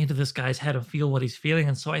get me into this guy's head and feel what he's feeling.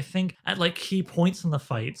 And so I think at like key points in the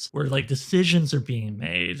fights where like decisions are being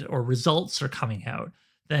made or results are coming out,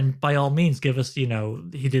 then by all means give us, he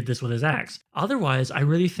did this with his axe. Otherwise, I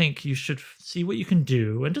really think you should see what you can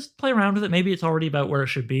do and just play around with it. Maybe it's already about where it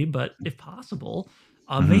should be, but if possible,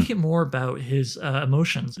 make it more about his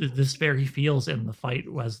emotions, the despair he feels in the fight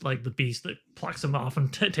as like the beast that plucks him off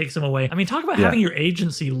and takes him away. I mean, talk about having your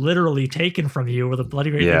agency literally taken from you, where the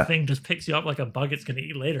bloody great big thing just picks you up like a bug it's going to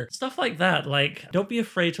eat later. Stuff like that. Like, don't be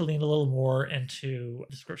afraid to lean a little more into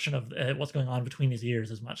a description of what's going on between his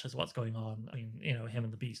ears as much as what's going on, him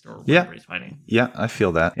and the beast or whatever he's fighting. Yeah, I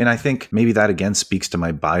feel that. And I think maybe that again speaks to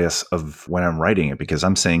my bias of when I'm writing it, because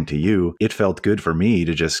I'm saying to you, it felt good for me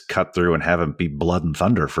to just cut through and have him be blood and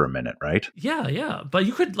Thunder for a minute, right? Yeah. But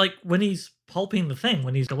you could, like, when he's pulping the thing,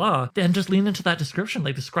 when he's Galah, then just lean into that description,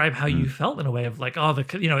 like describe how you felt in a way of like, oh,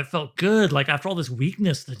 it felt good. Like after all this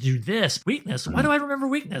weakness to do this. Weakness? Why do I remember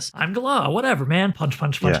weakness? I'm Galah. Whatever, man. Punch.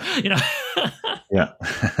 Yeah. Yeah.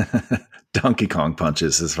 Donkey Kong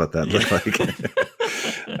punches is what that looked like.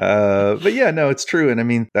 But yeah, no, it's true. And I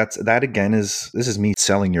mean, this is me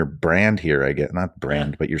selling your brand here. I get not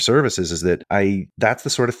brand, but your services is that's the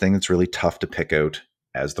sort of thing that's really tough to pick out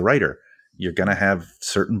as the writer. You're going to have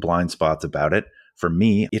certain blind spots about it. For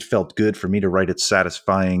me, it felt good for me to write it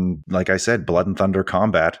satisfying, like I said, blood and thunder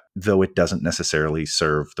combat, though it doesn't necessarily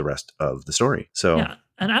serve the rest of the story. So yeah.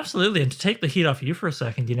 And absolutely. And to take the heat off you for a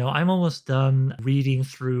second, I'm almost done reading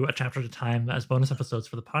through a chapter at a time as bonus episodes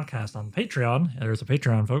for the podcast on Patreon. There's a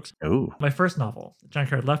Patreon, folks. Ooh. My first novel,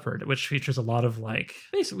 Junkyard Leopard, which features a lot of like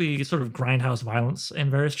basically sort of grindhouse violence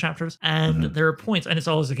in various chapters. And there are points, and it's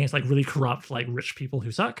always against like really corrupt, like rich people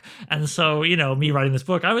who suck. And so, me writing this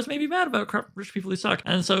book, I was maybe mad about corrupt rich people who suck.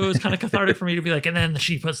 And so it was kind of cathartic for me to be like, and then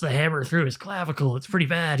she puts the hammer through his clavicle. It's pretty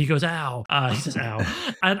bad. He goes, ow. He says, ow.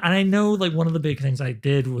 And I know like one of the big things I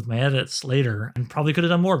did with my edits later, and probably could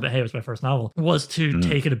have done more, but hey, it was my first novel, was to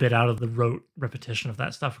take it a bit out of the rote repetition of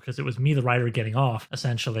that stuff, because it was me, the writer, getting off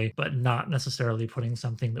essentially, but not necessarily putting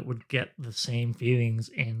something that would get the same feelings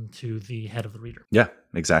into the head of the reader. Yeah,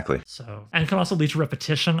 exactly. So, and it can also lead to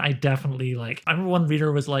repetition. I definitely I remember one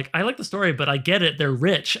reader was like, I like the story, but I get it. They're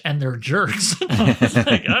rich and they're jerks. I was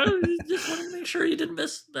like, I just wanted to make sure you didn't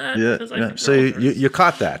miss that. Yeah. So you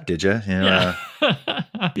caught that, did you? Yeah.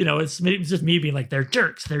 It's just me being like, they're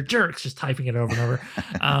jerks, just typing it over and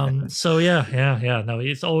over. So yeah. No,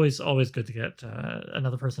 it's always good to get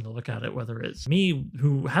another person to look at it, whether it's me,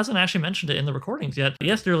 who hasn't actually mentioned it in the recordings yet.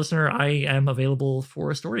 Yes, dear listener, I am available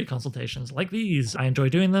for story consultations like these. I enjoy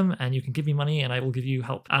doing them, and you can give me money and I will give you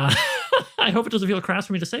help. I hope it doesn't feel crass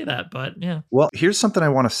for me to say that, but yeah. Well, here's something I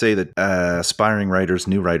want to say that aspiring writers,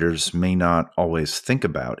 new writers may not always think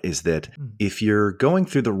about, is that if you're going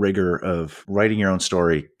through the rigor of writing your own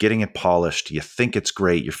story, getting it polished, you think it's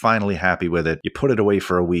great, you're finally happy with it, you put it away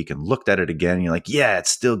for a week and looked at it again, and you're like, yeah,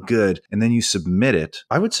 it's still good, and then you submit it,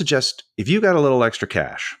 I would suggest, if you got a little extra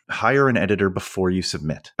cash, hire an editor before you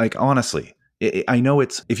submit. Like, honestly. I know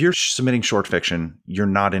if you're submitting short fiction, you're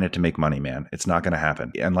not in it to make money, man. It's not going to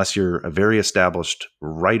happen unless you're a very established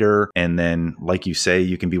writer. And then, like you say,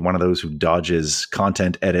 you can be one of those who dodges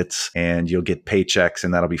content edits and you'll get paychecks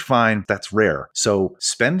and that'll be fine. That's rare. So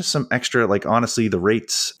spend some extra, like, honestly, the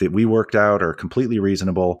rates that we worked out are completely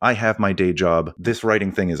reasonable. I have my day job. This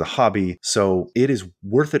writing thing is a hobby. So it is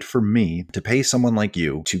worth it for me to pay someone like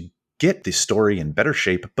you to get the story in better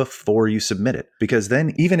shape before you submit it. Because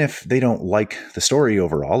then, even if they don't like the story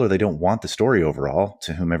overall, or they don't want the story overall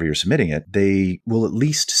to whomever you're submitting it, they will at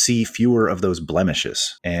least see fewer of those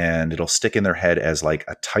blemishes, and it'll stick in their head as like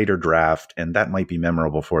a tighter draft, and that might be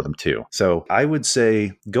memorable for them too. So I would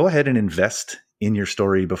say go ahead and invest in your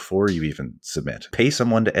story before you even submit. Pay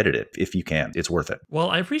someone to edit it if you can. It's worth it. Well,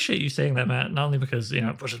 I appreciate you saying that, Matt, not only because,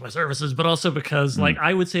 it pushes my services, but also because like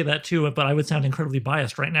I would say that too, but I would sound incredibly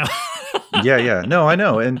biased right now. Yeah. No, I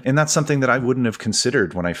know. And that's something that I wouldn't have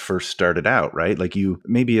considered when I first started out, right? Like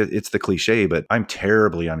maybe it's the cliche, but I'm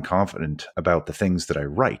terribly unconfident about the things that I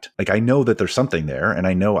write. Like, I know that there's something there, and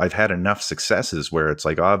I know I've had enough successes where it's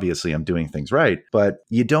like, obviously I'm doing things right, but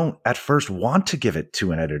you don't at first want to give it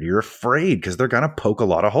to an editor. You're afraid because they're going to poke a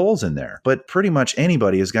lot of holes in there. But pretty much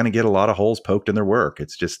anybody is going to get a lot of holes poked in their work.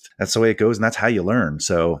 It's just, that's the way it goes, and that's how you learn.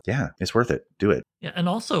 So yeah, it's worth it. Do it. Yeah, and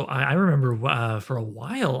also I remember for a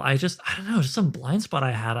while, I don't know, just some blind spot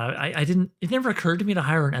I had. It never occurred to me to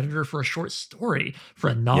hire an editor for a short story, for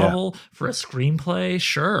a novel, for a screenplay,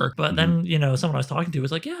 sure. But then, someone I was talking to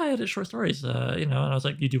was like, yeah, I edit short stories, and I was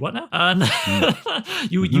like, you do what now?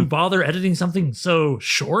 You bother editing something so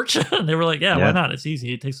short? And they were like, yeah, why not? It's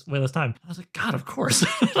easy. It takes way less time. I was like, God, of course.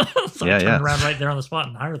 So I turned around right there on the spot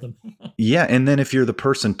and hired them. Yeah, and then if you're the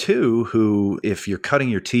person too who, if you're cutting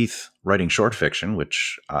your teeth writing short fiction,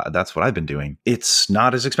 which that's what I've been doing, it's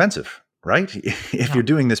not as expensive. Right? If you're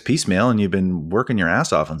doing this piecemeal and you've been working your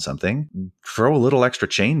ass off on something, throw a little extra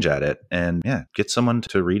change at it and get someone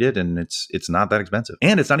to read it. And it's not that expensive.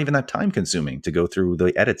 And it's not even that time consuming to go through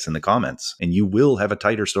the edits and the comments. And you will have a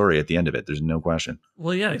tighter story at the end of it. There's no question.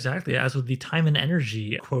 Well, yeah, exactly. As with the time and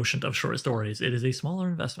energy quotient of short stories, it is a smaller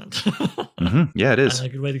investment. Yeah, it is. And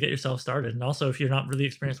a good way to get yourself started. And also, if you're not really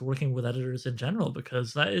experienced working with editors in general,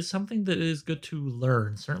 because that is something that is good to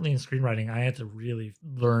learn. Certainly in screenwriting, I had to really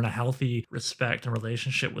learn a healthy healthy respect and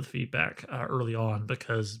relationship with feedback early on,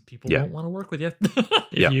 because people Yeah. won't want to work with you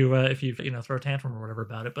Yeah. if you throw a tantrum or whatever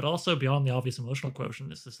about it. But also beyond the obvious emotional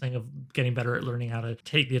quotient, it's this thing of getting better at learning how to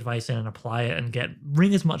take the advice in and apply it and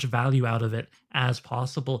bring as much value out of it as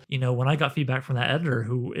possible. When I got feedback from that editor,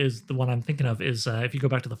 who is the one I'm thinking of, is if you go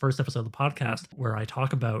back to the first episode of the podcast where I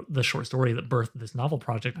talk about the short story that birthed this novel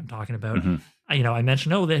project I'm talking about. Mm-hmm. I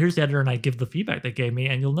mentioned, here's the editor, and I give the feedback they gave me,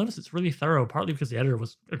 and you'll notice it's really thorough, partly because the editor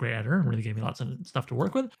was a great editor and really gave me lots of stuff to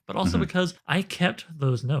work with, but also because I kept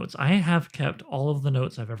those notes. I have kept all of the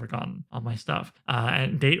notes I've ever gotten on my stuff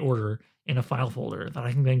and date order in a file folder that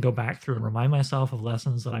I can then go back through and remind myself of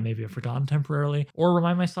lessons that I maybe have forgotten temporarily, or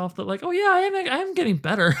remind myself that I am getting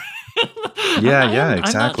better. Exactly. I'm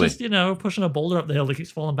not just, pushing a boulder up the hill that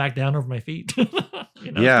keeps falling back down over my feet.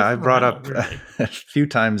 I brought up a few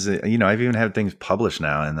times, I've even had things published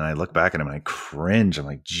now, and then I look back at them and I cringe. I'm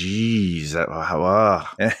like, geez,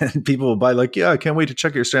 and people will buy like, I can't wait to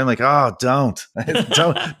check your story. I'm like, don't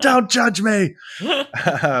judge me.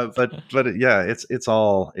 but yeah, it's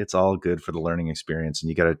all good for the learning experience, and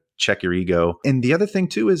you got to check your ego. And the other thing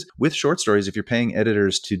too is with short stories, if you're paying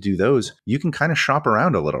editors to do those, you can kind of shop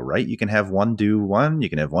around a little, right? You can have one do one, you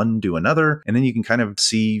can have one do another, and then you can kind of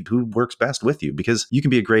see who works best with you, because you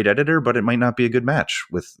can be a great editor, but it might not be a good match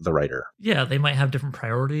with the writer. Yeah, they might have different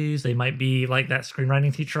priorities. They might be like that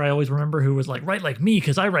screenwriting teacher I always remember who was like, write like me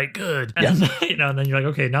because I write good. And, and then you're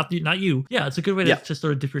like, okay, not you. Yeah, it's a good way to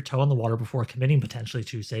sort of dip your toe in the water before committing potentially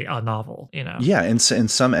to, say, a novel, Yeah, and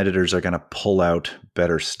some editors are going to pull out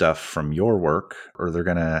better stuff from your work, or they're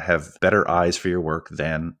going to have better eyes for your work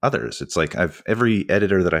than others. It's like every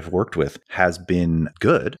editor that I've worked with has been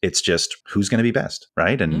good. It's just who's going to be best,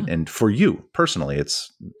 right? And for you personally,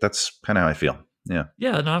 that's kind of how I feel. Yeah.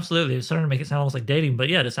 Yeah, no, absolutely. It's starting to make it sound almost like dating, but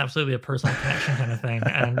yeah, it's absolutely a personal connection kind of thing.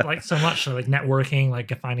 And like so much like networking,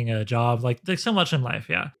 like finding a job, like there's so much in life.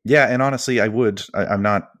 Yeah. Yeah. And honestly, I'm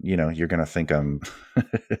not, you're going to think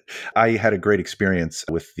I had a great experience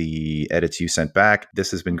with the edits you sent back.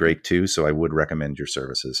 This has been great too. So I would recommend your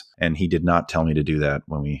services. And he did not tell me to do that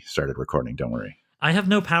when we started recording. Don't worry. I have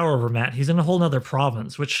no power over Matt. He's in a whole nother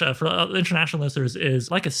province, which for international listeners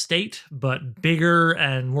is like a state, but bigger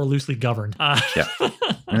and more loosely governed. Yeah.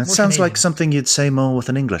 And it sounds like something you'd say more with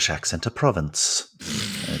an English accent, a province.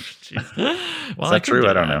 Well, is that true?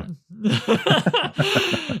 I don't know.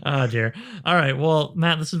 Oh, dear. All right. Well,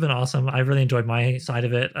 Matt, this has been awesome. I really enjoyed my side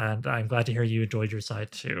of it, and I'm glad to hear you enjoyed your side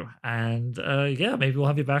too. And maybe we'll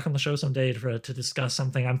have you back on the show someday to discuss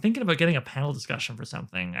something. I'm thinking about getting a panel discussion for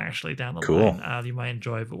something actually down the line you might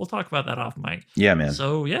enjoy, but we'll talk about that off mic. Yeah, man.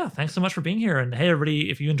 So yeah, thanks so much for being here. And hey,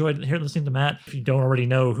 everybody, if you enjoyed listening to Matt, if you don't already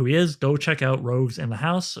know who he is, go check out Rogues in the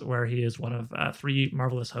House, where he is one of 3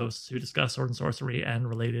 marvelous hosts who discuss sword and sorcery and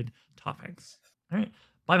related topics. All right.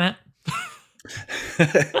 Bye, Matt.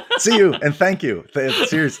 See you and thank you.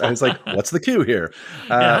 Seriously, I was like, what's the cue here?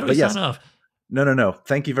 How do we sign off? No.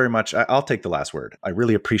 Thank you very much. I'll take the last word. I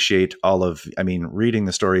really appreciate reading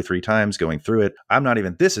the story 3 times, going through it.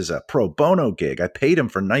 This is a pro bono gig. I paid him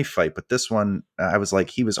for Knife Fight, but this one, I was like,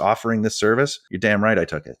 he was offering this service. You're damn right I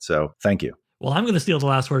took it. So thank you. Well, I'm going to steal the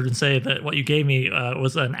last word and say that what you gave me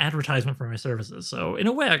was an advertisement for my services. So in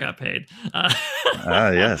a way, I got paid.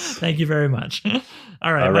 Yes. Thank you very much.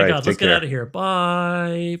 All right. My God, let's get out of here.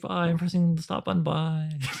 Bye. I'm pressing the stop button.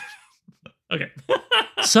 Bye. Okay.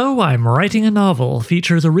 So I'm Writing a Novel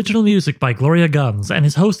features original music by Gloria Guns and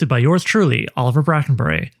is hosted by yours truly, Oliver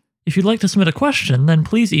Brackenbury. If you'd like to submit a question, then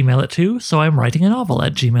please email it to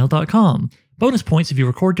soimwritinganovel@gmail.com. Bonus points if you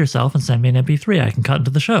record yourself and send me an MP3 I can cut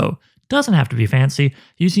into the show. Doesn't have to be fancy.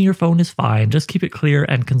 Using your phone is fine. Just keep it clear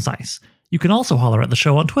and concise. You can also holler at the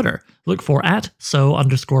show on Twitter. Look for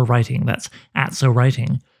 @so_writing. That's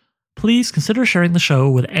 @so_writing. Please consider sharing the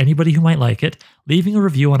show with anybody who might like it, leaving a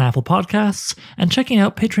review on Apple Podcasts, and checking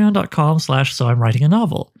out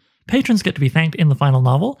patreon.com/soimwritinganovel. Patrons get to be thanked in the final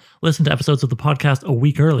novel, listen to episodes of the podcast a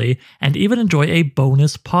week early, and even enjoy a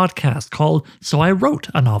bonus podcast called So I Wrote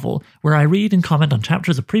a Novel, where I read and comment on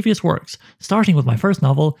chapters of previous works, starting with my first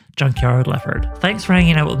novel, Junkyard Leopard. Thanks for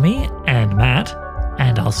hanging out with me and Matt,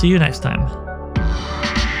 and I'll see you next time.